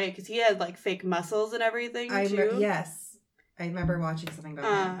take it away, because he had like fake muscles and everything too. Yes. I remember watching something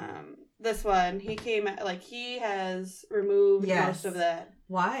about him. This one, he he has removed most of that.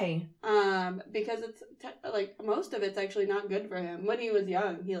 Why? Because it's most of it's actually not good for him. When he was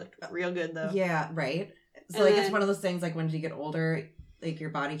young, he looked real good though. Yeah, right. So it's one of those things like when you get older, like your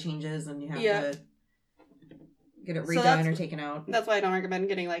body changes and you have to get it redone or taken out. That's why I don't recommend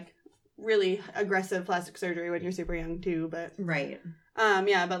getting like really aggressive plastic surgery when you're super young too. But right.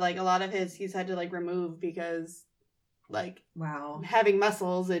 Yeah, but like a lot of he's had to like remove because. Having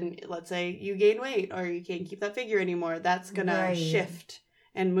muscles, and let's say you gain weight or you can't keep that figure anymore, that's gonna shift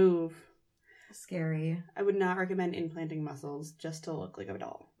and move. Scary. I would not recommend implanting muscles just to look like a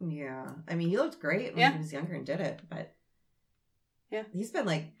doll. Yeah. I mean, he looked great when he was younger and did it, but yeah, he spent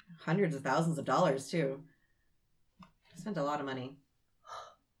like hundreds of thousands of dollars too. He spent a lot of money.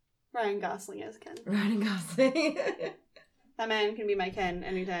 Ryan Gosling as Ken. Ryan Gosling. That man can be my Ken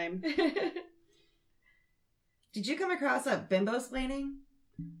anytime. Did you come across a bimbo-splaining?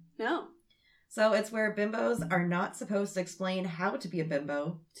 No. So it's where bimbos are not supposed to explain how to be a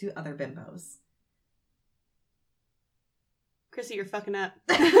bimbo to other bimbos. Chrissy, you're fucking up.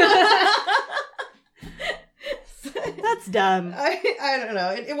 That's dumb. I don't know.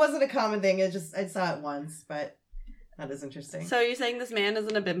 It wasn't a common thing. I saw it once, but that is interesting. So are you saying this man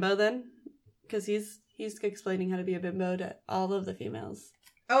isn't a bimbo then? Because he's explaining how to be a bimbo to all of the females.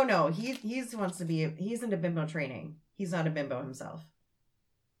 Oh no, he's into bimbo training. He's not a bimbo himself.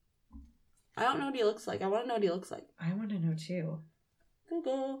 I don't know what he looks like. I want to know what he looks like. I want to know too.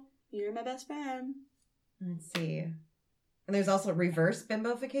 Google, you're my best friend. Let's see. And there's also reverse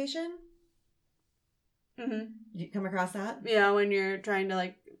bimbofication. Mm-hmm. Did you come across that? Yeah, when you're trying to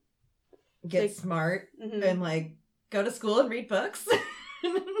like get smart and like go to school and read books.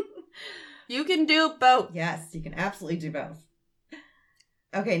 You can do both. Yes, you can absolutely do both.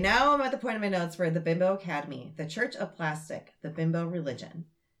 Okay, now I'm at the point of my notes for the Bimbo Academy, the Church of Plastic, the Bimbo Religion.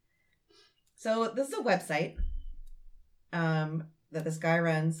 So this is a website that this guy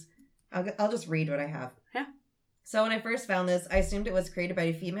runs. I'll just read what I have. Yeah. So when I first found this, I assumed it was created by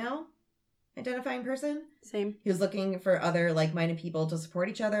a female identifying person. Same. He was looking for other like-minded people to support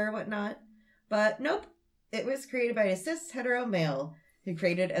each other or whatnot. But nope, it was created by a cis hetero male who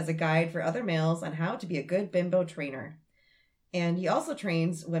created as a guide for other males on how to be a good bimbo trainer. And he also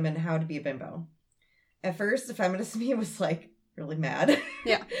trains women how to be a bimbo. At first, the feminist me was like really mad.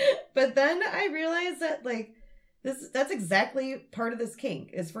 Yeah. But then I realized that like that's exactly part of this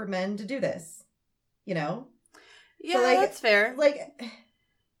kink is for men to do this. You know? Yeah, so, like, that's fair. Like,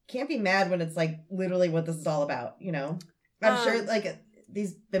 can't be mad when it's like literally what this is all about, you know? I'm sure like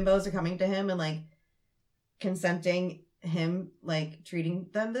these bimbos are coming to him and like consenting him like treating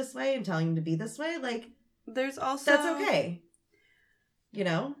them this way and telling him to be this way. Like, there's also that's okay. You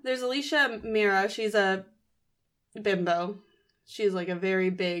know? There's Alicia Mira. She's a bimbo. She's like a very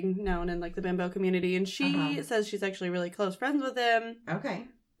big known in like the bimbo community, and she says she's actually really close friends with him. Okay.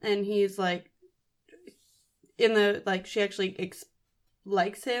 And he's like in the like she actually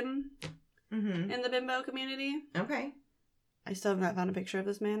likes him in the bimbo community. Okay. I still have not found a picture of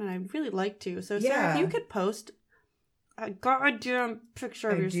this man, and I'd really like to. So, yeah. Sarah, if you could post a goddamn picture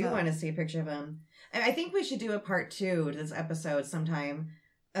of yourself. I do want to see a picture of him. And I think we should do a part 2 to this episode sometime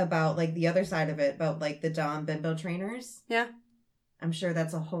about like the other side of it, about like the Dom bimbo trainers. Yeah. I'm sure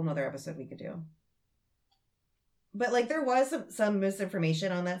that's a whole nother episode we could do. But like there was some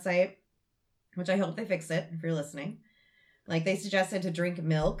misinformation on that site, which I hope they fix it if you're listening. Like they suggested to drink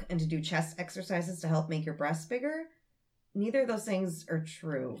milk and to do chest exercises to help make your breasts bigger. Neither of those things are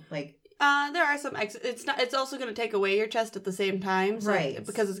true. Like there are some it's also going to take away your chest at the same time, so right?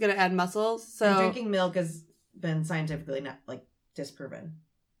 Because it's going to add muscles. So and drinking milk has been scientifically not like disproven.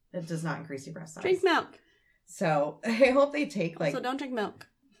 It does not increase your breast size. Drink milk. So I hope they take like. Also, don't drink milk.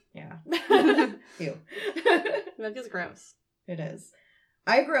 Yeah. Ew. Milk is gross. It is.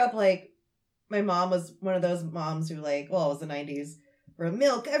 I grew up like my mom was one of those moms who like, well, it was the 90s, where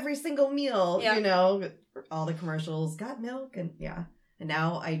milk every single meal. Yeah. You know, all the commercials got milk and yeah. And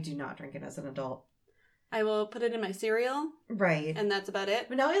now I do not drink it as an adult. I will put it in my cereal. Right. And that's about it.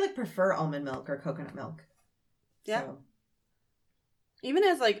 But now I like prefer almond milk or coconut milk. Yeah. So. Even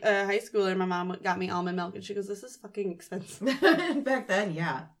as like a high schooler, my mom got me almond milk and she goes, this is fucking expensive. Back then,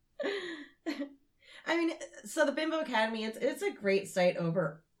 yeah. I mean, so the Bimbo Academy, it's a great site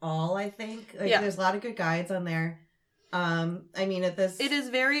overall, I think. Like, there's a lot of good guides on there. I mean, it is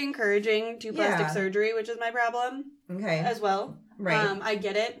very encouraging to plastic surgery, which is my problem. Okay. As well. Right. I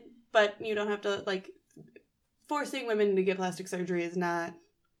get it, but you don't have to, like, forcing women to get plastic surgery is not...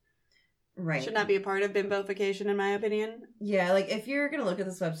 Right. Should not be a part of bimbofication, in my opinion. Yeah, like, if you're going to look at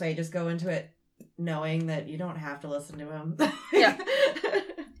this website, just go into it knowing that you don't have to listen to him. Yeah.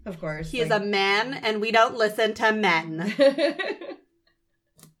 Of course. He is a man, and we don't listen to men.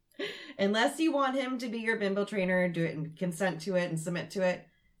 Unless you want him to be your bimbo trainer, do it and consent to it and submit to it,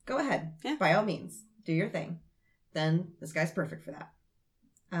 go ahead. Yeah. By all means. Do your thing. Then this guy's perfect for that.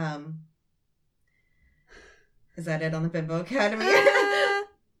 Is that it on the Bimbo Academy?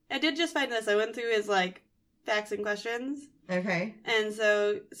 I did just find this. I went through his, like, facts and questions. Okay. And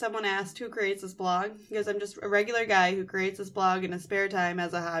so someone asked, who creates this blog? He goes, I'm just a regular guy who creates this blog in his spare time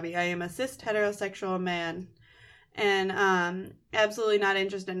as a hobby. I am a cis heterosexual man. And absolutely not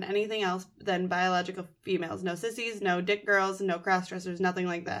interested in anything else than biological females. No sissies, no dick girls, no cross-dressers, nothing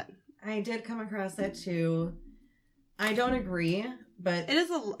like that. I did come across that too. I don't agree, but...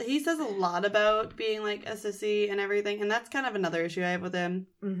 He says a lot about being, like, a sissy and everything, and that's kind of another issue I have with him.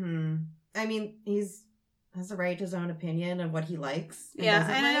 Mm-hmm. I mean, has the right to his own opinion of what he likes. Yeah,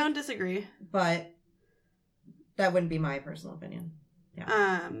 and I don't disagree. But that wouldn't be my personal opinion.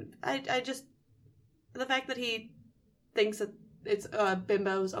 Yeah. I just... The fact that he thinks that it's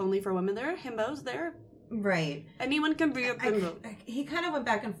bimbos only for women. There are himbos there. Right. Anyone can be a bimbo. He kind of went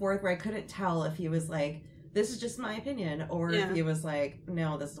back and forth where I couldn't tell if he was like, this is just my opinion, or if he was like,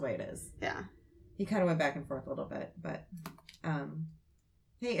 no, this is the way it is. Yeah. He kind of went back and forth a little bit, but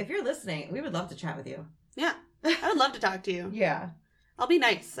hey, if you're listening, we would love to chat with you. Yeah. I would love to talk to you. Yeah. I'll be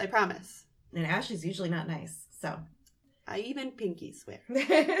nice, I promise. And Ashley's usually not nice, so. I even pinky swear.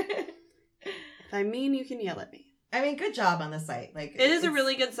 If I mean, you can yell at me. I mean, good job on the site. Like, it is a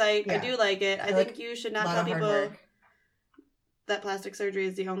really good site. Yeah. I do like it. I think you should not tell people that plastic surgery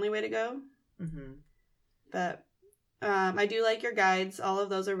is the only way to go. Mm-hmm. But I do like your guides. All of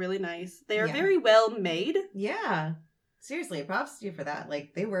those are really nice. They are very well made. Yeah. Seriously, props to you for that.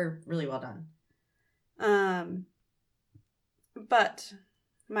 Like, they were really well done. But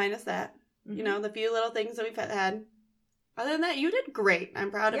minus that, you know, the few little things that we've had. Other than that, you did great.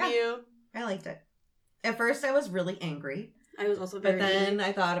 I'm proud of you. I liked it. At first, I was really angry. I was also very angry. But then angry.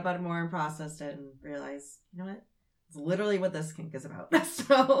 I thought about it more and processed it and realized, you know what? It's literally what this kink is about.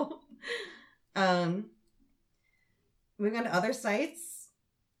 So, moving on to other sites.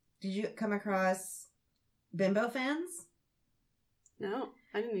 Did you come across Bimbo fans? No,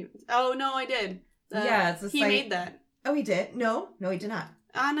 I didn't even. Oh, no, I did. It's a site. He made that. Oh, he did? No, he did not.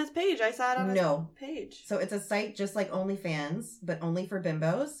 On his page. I saw it on his page. So it's a site just like OnlyFans, but only for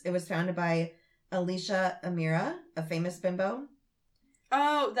bimbos. It was founded by Alicia Amira, a famous bimbo.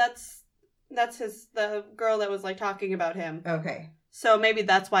 Oh, that's the girl that was like talking about him. Okay. So maybe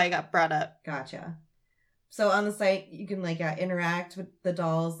that's why it got brought up. Gotcha. So on the site, you can like interact with the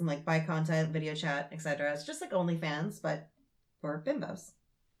dolls and like buy content, video chat, etc. It's just like OnlyFans, but for bimbos.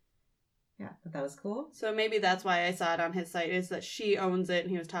 Yeah, but that was cool. So maybe that's why I saw it on his site, is that she owns it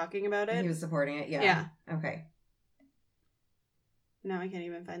and he was talking about it. He was supporting it, yeah. Yeah. Okay. Now I can't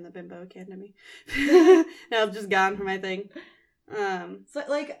even find the Bimbo Academy. Now it's just gone from my thing. So,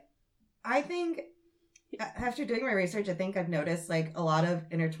 like, I think, after doing my research, I think I've noticed, like, a lot of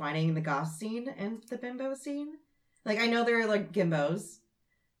intertwining the goth scene and the bimbo scene. Like, I know there are, like, gimbos,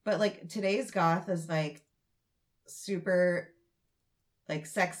 but, like, today's goth is, like, super... like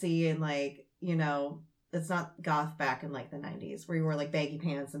sexy and like, you know, it's not goth back in like the 90s where you wore like baggy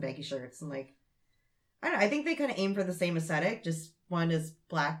pants and baggy shirts and like, I don't know, I think they kind of aim for the same aesthetic, just one is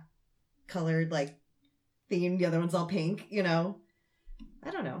black colored like theme, the other one's all pink, you know. I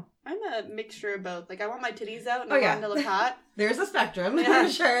don't know. I'm a mixture of both. Like I want my titties out and I want to look hot. There's a spectrum, for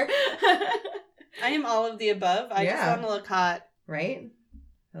sure. I am all of the above. I just want to look hot. Right?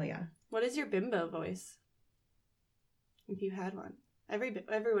 Oh yeah. What is your bimbo voice? If you had one.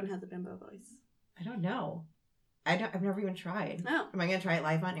 Everyone has a bimbo voice. I don't know. I've never even tried. No. Am I going to try it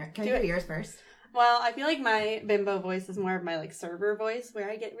live on air? Can I do yours first? Well, I feel like my bimbo voice is more of my like server voice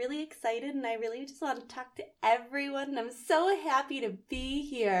where I get really excited and I really just want to talk to everyone and I'm so happy to be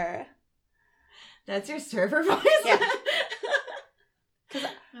here. That's your server voice? Yeah. Because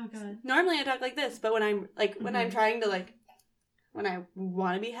oh god. Normally I talk like this, but when I'm like when I'm trying to like when I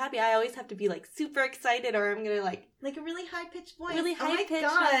want to be happy, I always have to be, like, super excited or I'm going to, like... Like a really high-pitched voice. Really high-pitched.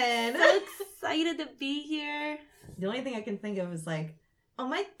 Oh, my God. I'm so excited to be here. The only thing I can think of is, like, oh,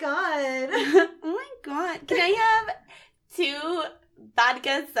 my God. Oh, my God. Can I have 2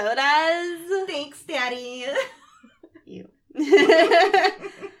 vodka sodas? Thanks, Daddy. You.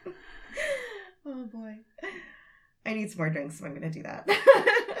 Oh, boy. I need some more drinks, so I'm going to do that.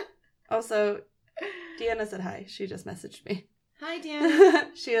 Also, Deanna said hi. She just messaged me. Hi,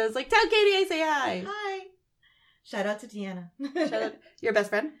 Deanna. She was like, tell Katie I say hi. Hi. Shout out to Deanna. Shout out. Your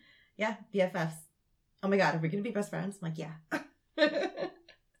best friend? Yeah, BFFs. Oh my god, are we going to be best friends? I'm like, yeah.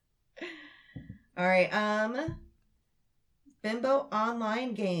 All right, Bimbo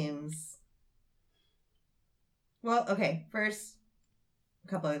online games. Well, okay, first, a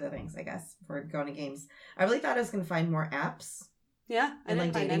couple other things, I guess, before going to games. I really thought I was going to find more apps. Yeah, and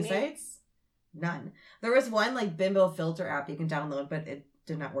like dating sites. None. There was one like Bimbo filter app you can download, but it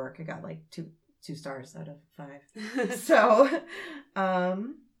did not work. It got like two stars out of 5. So,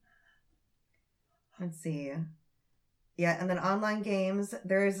 let's see. Yeah, and then online games.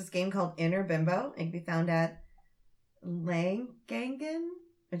 There is this game called Inner Bimbo. It can be found at Langangen,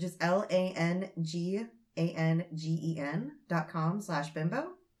 which is Langangen.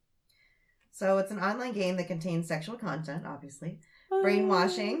 ANGEN.com/bimbo. So it's an online game that contains sexual content, obviously,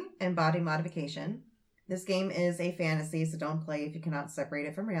 brainwashing, and body modification. This game is a fantasy, so don't play if you cannot separate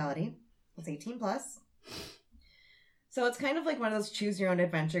it from reality. It's 18 plus. So it's kind of like one of those choose your own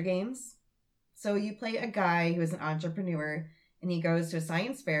adventure games. So you play a guy who is an entrepreneur, and he goes to a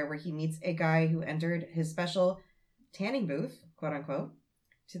science fair where he meets a guy who entered his special tanning booth, quote unquote,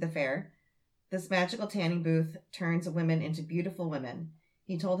 to the fair. This magical tanning booth turns women into beautiful women.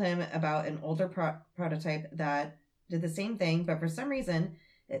 He told him about an older prototype that did the same thing, but for some reason,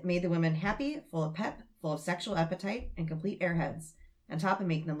 it made the women happy, full of pep, full of sexual appetite, and complete airheads, on top of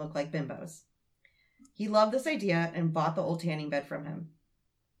making them look like bimbos. He loved this idea and bought the old tanning bed from him.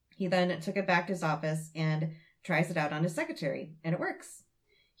 He then took it back to his office and tries it out on his secretary, and it works.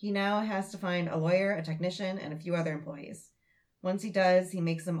 He now has to find a lawyer, a technician, and a few other employees. Once he does, he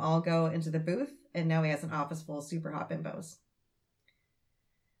makes them all go into the booth, and now he has an office full of super hot bimbos.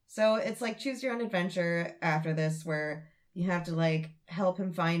 So it's like choose your own adventure after this, where you have to like help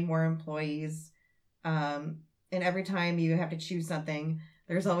him find more employees. And every time you have to choose something,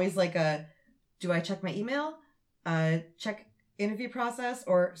 there's always like a, do I check my email? Check interview process,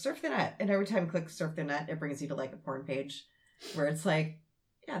 or surf the net? And every time you click surf the net, it brings you to like a porn page where it's like,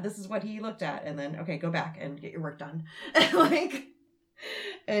 yeah, this is what he looked at. And then, okay, go back and get your work done.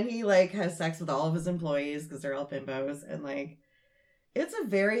 And he like has sex with all of his employees because they're all bimbos. And like, it's a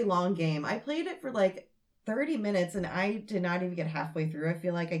very long game. I played it for like 30 minutes and I did not even get halfway through. I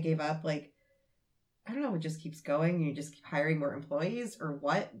feel like I gave up. Like, I don't know, it just keeps going and you just keep hiring more employees or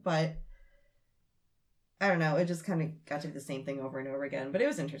what, but I don't know. It just kind of got to be the same thing over and over again, but it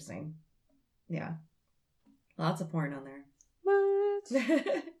was interesting. Yeah. Lots of porn on there. What?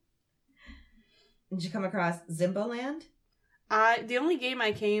 Did you come across Zimboland? The only game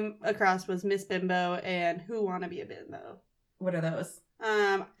I came across was Miss Bimbo and Who Wanna Be a Bimbo. What are those?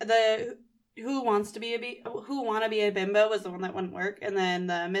 The Who Wanna Be a Bimbo was the one that wouldn't work, and then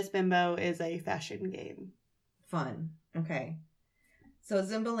the Miss Bimbo is a fashion game. Fun. Okay. So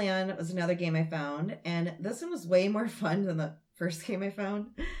Zimboland was another game I found, and this one was way more fun than the first game I found.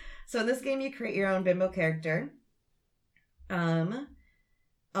 So in this game, you create your own bimbo character.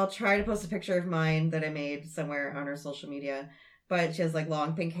 I'll try to post a picture of mine that I made somewhere on our social media, but she has like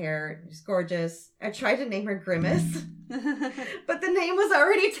long pink hair. She's gorgeous. I tried to name her Grimace, but the name was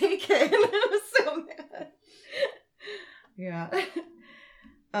already taken. I was so mad. Yeah.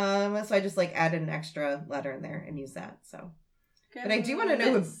 So I just like added an extra letter in there and used that. So, Grimace. But I do want to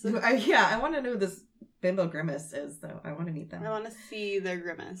know I want to know who this Bimbo Grimace is, though. I want to meet them. I want to see their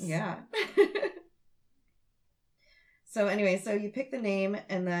Grimace. Yeah. So anyway, so you pick the name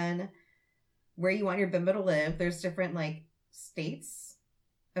and then where you want your bimbo to live. There's different like states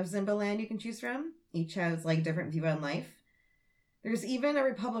of Zimboland you can choose from. Each has like different view on life. There's even a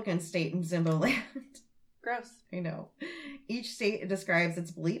Republican state in Zimboland. Gross. I know. Each state describes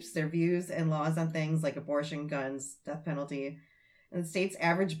its beliefs, their views, and laws on things like abortion, guns, death penalty, and the state's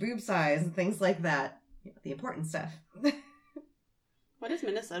average boob size and things like that. The important stuff. What is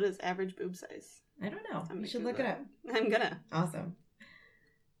Minnesota's average boob size? I don't know. You should look it up. I'm gonna. Awesome.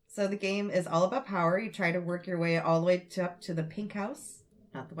 So the game is all about power. You try to work your way all the way up to the pink house.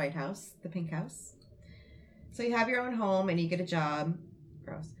 Not the White House, the pink house. So you have your own home and you get a job.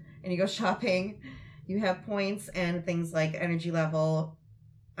 Gross. And you go shopping. You have points and things like energy level,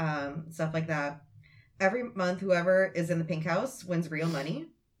 stuff like that. Every month, whoever is in the pink house wins real money,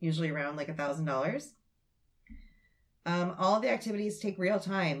 usually around like $1,000. All of the activities take real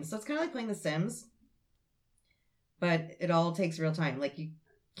time. So it's kind of like playing The Sims, but it all takes real time. Like you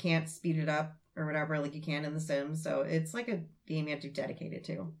can't speed it up or whatever like you can in The Sims. So it's like a game you have to be dedicated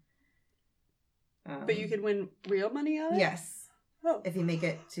to. But you can win real money out of it? Yes. Oh. If you make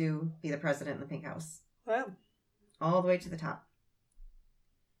it to be the president in the pink house. Wow. All the way to the top.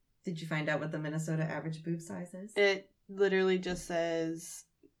 Did you find out what the Minnesota average boob size is? It literally just says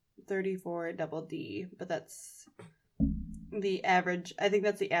 34 double D, but that's the average. I think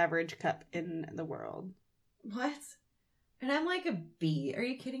that's the average cup in the world. What? And I'm like a B. Are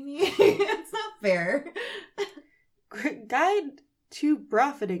you kidding me? It's not fair. Guide to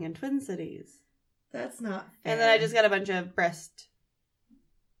profiting in Twin Cities. That's not fair. And then I just got a bunch of breast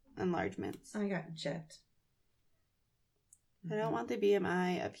enlargements. I got jet. I don't want the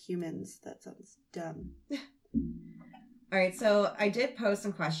BMI of humans. That sounds dumb. All right, so I did post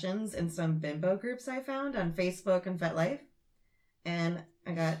some questions in some bimbo groups I found on Facebook and FetLife, and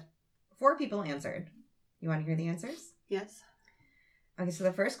I got 4 people answered. You want to hear the answers? Yes. Okay, so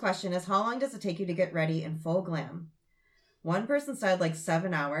the first question is, how long does it take you to get ready in full glam? One person said like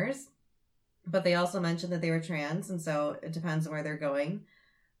 7 hours. But they also mentioned that they were trans, and so it depends on where they're going.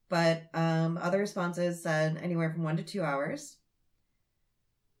 But other responses said anywhere from 1 to 2 hours.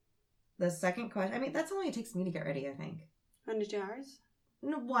 The second question, I mean, that's all it takes me to get ready, I think. 1 to 2 hours?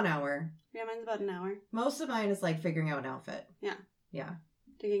 No, 1 hour. Yeah, mine's about an hour. Most of mine is like figuring out an outfit. Yeah. Yeah.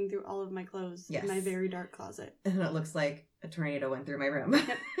 Digging through all of my clothes in my very dark closet. And it looks like a tornado went through my room.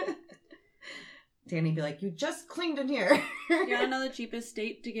 Yep. Danny'd be like, you just cleaned in here. You want to know the cheapest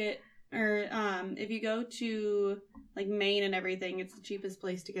state to get, or if you go to like Maine and everything, it's the cheapest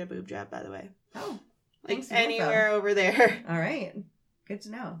place to get a boob job, by the way. Oh. Like anywhere over there. All right. Good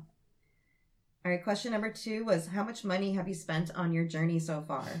to know. All right, question number 2 was, how much money have you spent on your journey so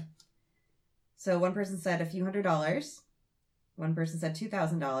far? So one person said a few $100s. One person said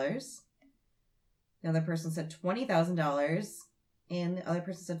 $2,000. The other person said $20,000. And the other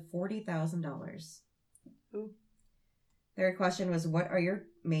person said $40,000. Third question was, what are your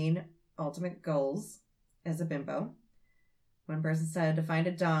main ultimate goals as a bimbo? One person said to find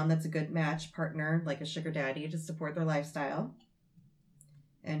a dom that's a good match partner, like a sugar daddy, to support their lifestyle.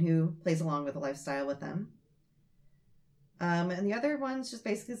 And who plays along with the lifestyle with them. And the other ones just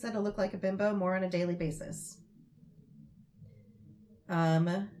basically said to look like a bimbo more on a daily basis.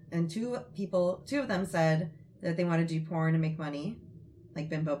 And two of them said that they want to do porn and make money, like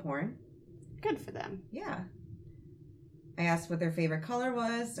bimbo porn. Good for them. Yeah. I asked what their favorite color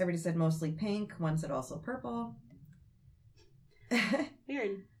was. Everybody said mostly pink. One said also purple.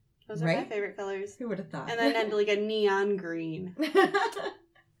 Weird. Those are my favorite colors. Who would have thought? And then had like a neon green.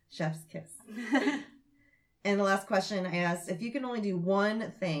 Chef's kiss. And the last question I asked, if you can only do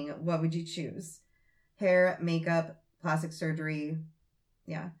one thing, what would you choose? Hair, makeup, plastic surgery.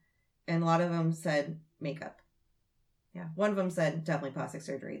 Yeah. And a lot of them said makeup. Yeah. One of them said definitely plastic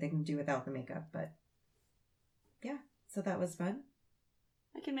surgery. They can do without the makeup, but yeah. So that was fun.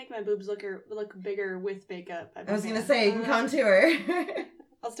 I can make my boobs look bigger with makeup. I was going to say, you can contour.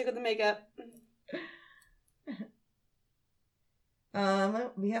 I'll stick with the makeup.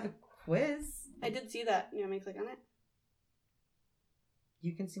 We have a quiz. I did see that. You want me to click on it?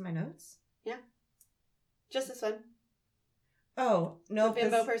 You can see my notes? Yeah. Just this one. Oh, no. The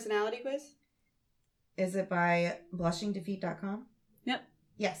Bimbo personality quiz? Is it by blushingdefeat.com? Yep.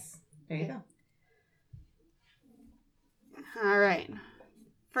 Yes. There you go. All right.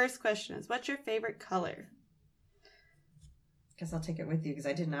 First question is, what's your favorite color? Guess I'll take it with you because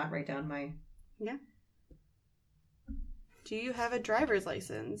I did not write down my... Yeah. Do you have a driver's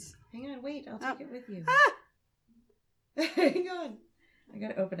license? Hang on, wait. I'll take it with you. Ah! Hang on. I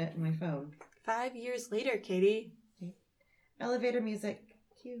gotta open it in my phone. 5 years later, Katie. Elevator music.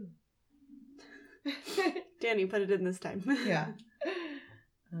 Cue. Danny, put it in this time. Yeah.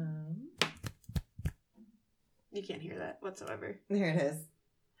 You can't hear that whatsoever. There it is.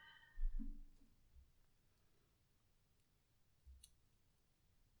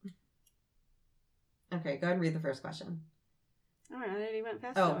 Okay, go ahead and read the first question. All right, I already went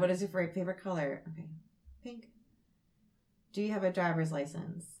past Oh, what is your favorite color? Okay. Pink. Do you have a driver's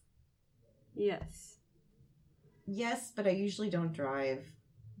license? Yes. Yes, but I usually don't drive.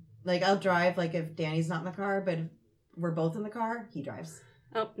 Like, I'll drive, like, if Danny's not in the car, but if we're both in the car, he drives.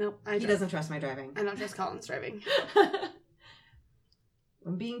 Oh, no. He doesn't trust my driving. I don't trust Colin's driving.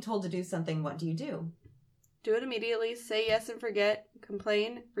 When being told to do something, what do you do? Do it immediately. Say yes and forget.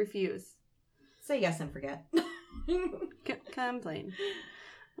 Complain. Refuse. Say yes and forget. Complain.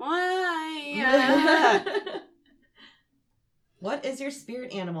 Why? What is your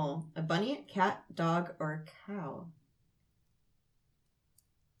spirit animal? A bunny, cat, dog, or cow?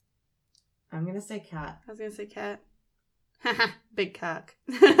 I'm going to say cat. I was going to say cat. Big cock.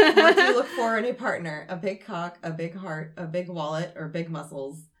 What do you look for in a partner? A big cock, a big heart, a big wallet, or big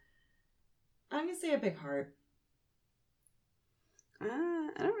muscles? I'm going to say a big heart. I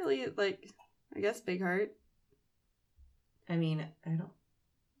don't really, I guess big heart. I mean, I don't...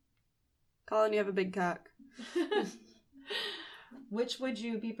 Colin, you have a big cock. Which would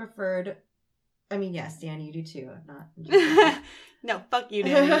you be preferred... I mean, yes, Danny, you do too. Not... No, fuck you,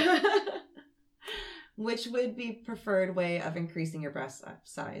 Danny. Which would be preferred way of increasing your breast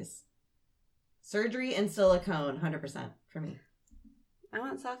size? Surgery and silicone, 100% for me. I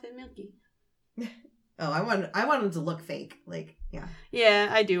want soft and milky. Oh, I want them to look fake. Like, yeah. Yeah,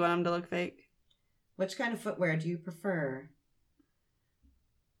 I do want them to look fake. Which kind of footwear do you prefer?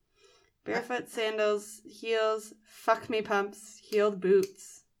 Barefoot sandals, heels, fuck me pumps, heeled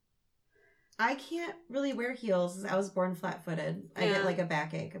boots. I can't really wear heels. I was born flat-footed. I get like a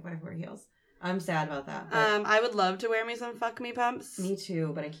backache if I wear heels. I'm sad about that. I would love to wear me some fuck me pumps. Me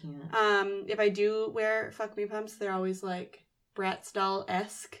too, but I can't. If I do wear fuck me pumps, they're always like Bratz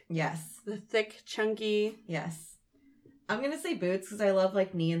doll-esque. Yes. The thick, chunky. Yes. I'm going to say boots because I love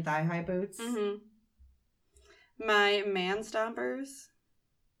like knee and thigh high boots. Mm-hmm. My man stompers.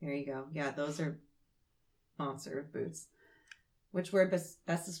 There you go. Yeah, those are monster boots. Which word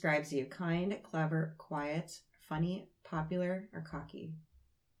best describes you? Kind, clever, quiet, funny, popular, or cocky?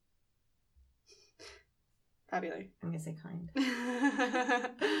 Popular. I'm going to say kind.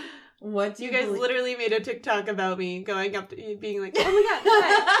 What do you guys believe? literally made a TikTok about me going up to you being like, oh my god,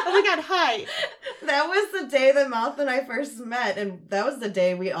 hi. Oh my god, hi. That was the day that Mouth and I first met, and that was the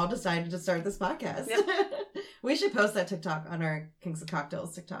day we all decided to start this podcast. Yep. We should post that TikTok on our Kings of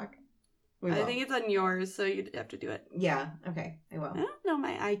Cocktails TikTok. We will. I think it's on yours, so you'd have to do it. Yeah, okay, I will. I don't know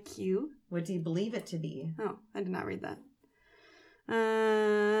my IQ. What do you believe it to be? Oh, I did not read that.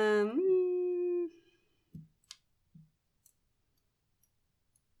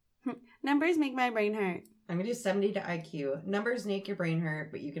 Numbers make my brain hurt. I'm going to do 70 to IQ. Numbers make your brain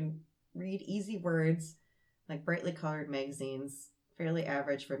hurt, but you can read easy words like brightly colored magazines. Fairly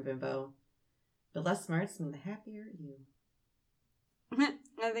average for Bimbo. But less smarts mean the happier you.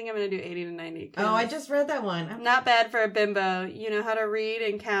 I think I'm going to do 80 to 90. Oh, I just read that one. Not bad for a bimbo. You know how to read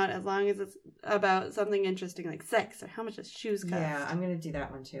and count as long as it's about something interesting like sex or how much a shoes cost. Yeah, I'm going to do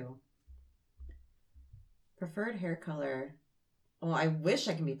that one too. Preferred hair color. Well, I wish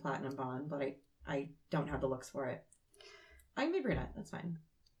I can be platinum blonde, but I don't have the looks for it. I can be brunette. That's fine.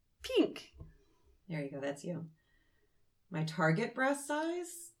 Pink. There you go. That's you. My target breast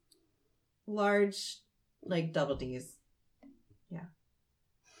size? Large, like double D's. Yeah.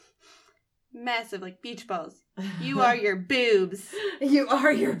 Massive, like beach balls. You are your boobs. You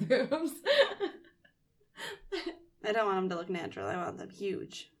are your boobs. I don't want them to look natural. I want them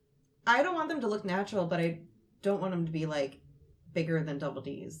huge. I don't want them to look natural, but I don't want them to be like bigger than double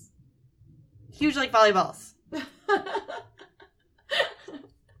D's. Huge like volleyballs.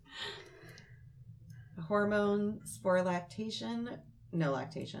 Hormones for lactation? No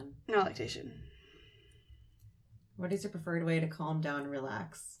lactation. No lactation. What is your preferred way to calm down and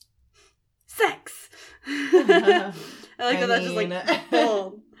relax? Sex! I like that that's just like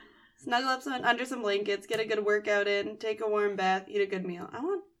bold. Snuggle up under some blankets, get a good workout in, take a warm bath, eat a good meal. I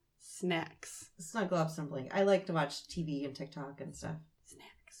want snacks. Snuggle up some blanket. I like to watch TV and TikTok and stuff.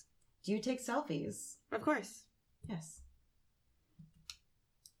 Snacks. Do you take selfies? Of course. Yes.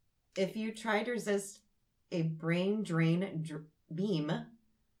 If you try to resist a brain drain beam,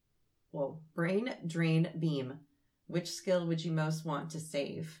 which skill would you most want to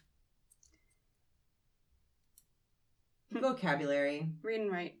save? Vocabulary. Read and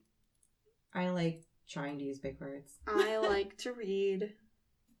write. I like trying to use big words. I like to read.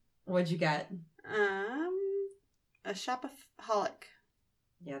 What'd you get? A shopaholic.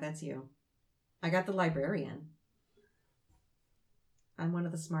 Yeah, that's you. I got the librarian. I'm one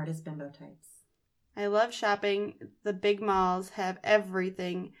of the smartest bimbo types. I love shopping. The big malls have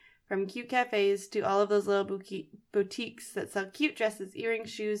everything from cute cafes to all of those little boutiques that sell cute dresses, earrings,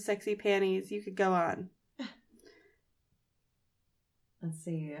 shoes, sexy panties. You could go on. Let's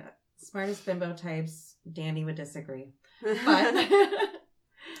see. Smartest bimbo types, Danny would disagree. But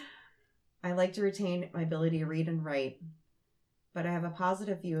I like to retain my ability to read and write. But I have a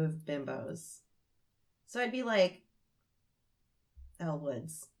positive view of bimbos. So I'd be like Elle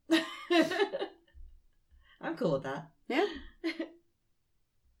Woods. I'm cool with that. Yeah.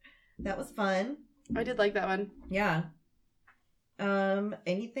 That was fun. I did like that one. Yeah.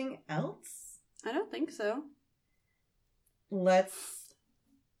 Anything else? I don't think so. Let's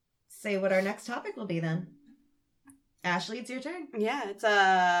say what our next topic will be then. Ashley, it's your turn. Yeah, it's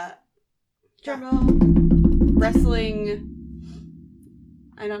drum roll. Wrestling.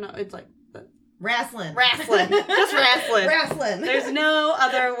 I don't know. It's like Wrestling. Just wrestling. Wrestling. There's no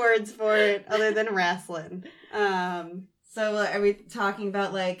other words for it other than wrestling. So are we talking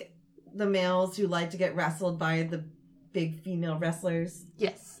about like the males who like to get wrestled by the big female wrestlers?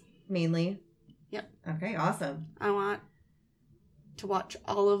 Yes. Mainly? Yep. Okay, awesome. I want to watch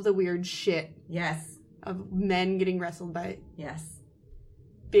all of the weird shit Yes. of men getting wrestled by Yes.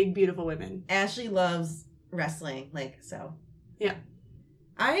 big, beautiful women. Ashley loves wrestling, like, so. Yeah.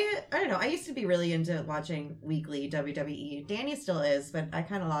 I don't know. I used to be really into watching weekly WWE. Danny still is, but I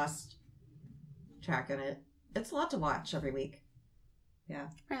kind of lost track of it. It's a lot to watch every week. Yeah.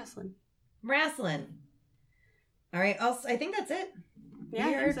 Wrestling. All right. I think that's it. Yeah,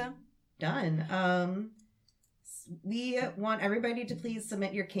 I think so. Done. We want everybody to please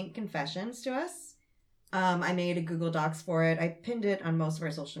submit your kink confessions to us. I made a Google Docs for it. I pinned it on most of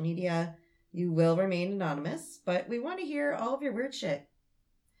our social media. You will remain anonymous, but we want to hear all of your weird shit.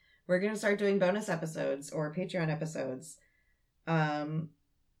 We're going to start doing bonus episodes or Patreon episodes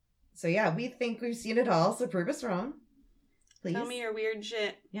So yeah, we think we've seen it all, so prove us wrong. Please. Tell me your weird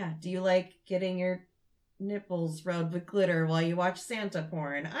shit. Yeah. Do you like getting your nipples rubbed with glitter while you watch Santa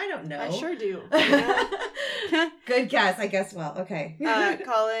porn? I don't know. I sure do. Good guess. I guess well. Okay.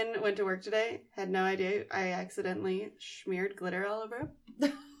 Colin went to work today. Had no idea. I accidentally smeared glitter all over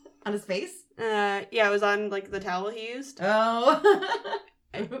him. On his face? Yeah, it was on like the towel he used. Oh.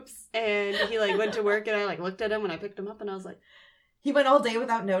 Oops. And he like went to work and I like looked at him when I picked him up and I was like, he went all day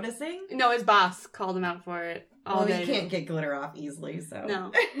without noticing? no, his boss called him out for it all day. You can't get glitter off easily, so.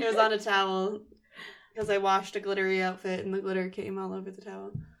 No, it was on a towel because I washed a glittery outfit and the glitter came all over the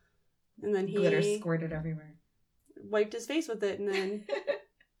towel. And then he glitter squirted everywhere. Wiped his face with it and then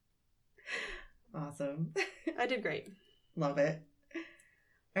awesome. I did great. Love it.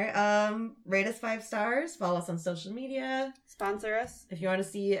 All right, rate us 5 stars. Follow us on social media. Sponsor us. If you want to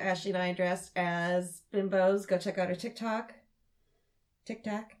see Ashley and I dressed as bimbos, go check out our TikTok.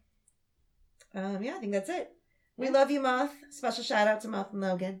 TikTok. Yeah, I think that's it. We love you, Moth. Special shout out to Moth and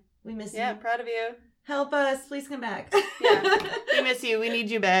Logan. We miss you. Yeah, proud of you. Help us. Please come back. Yeah, we miss you. We need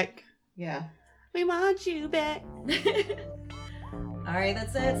you back. Yeah. We want you back. All right,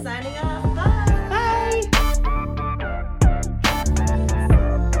 that's it. Signing off. Bye. Bye.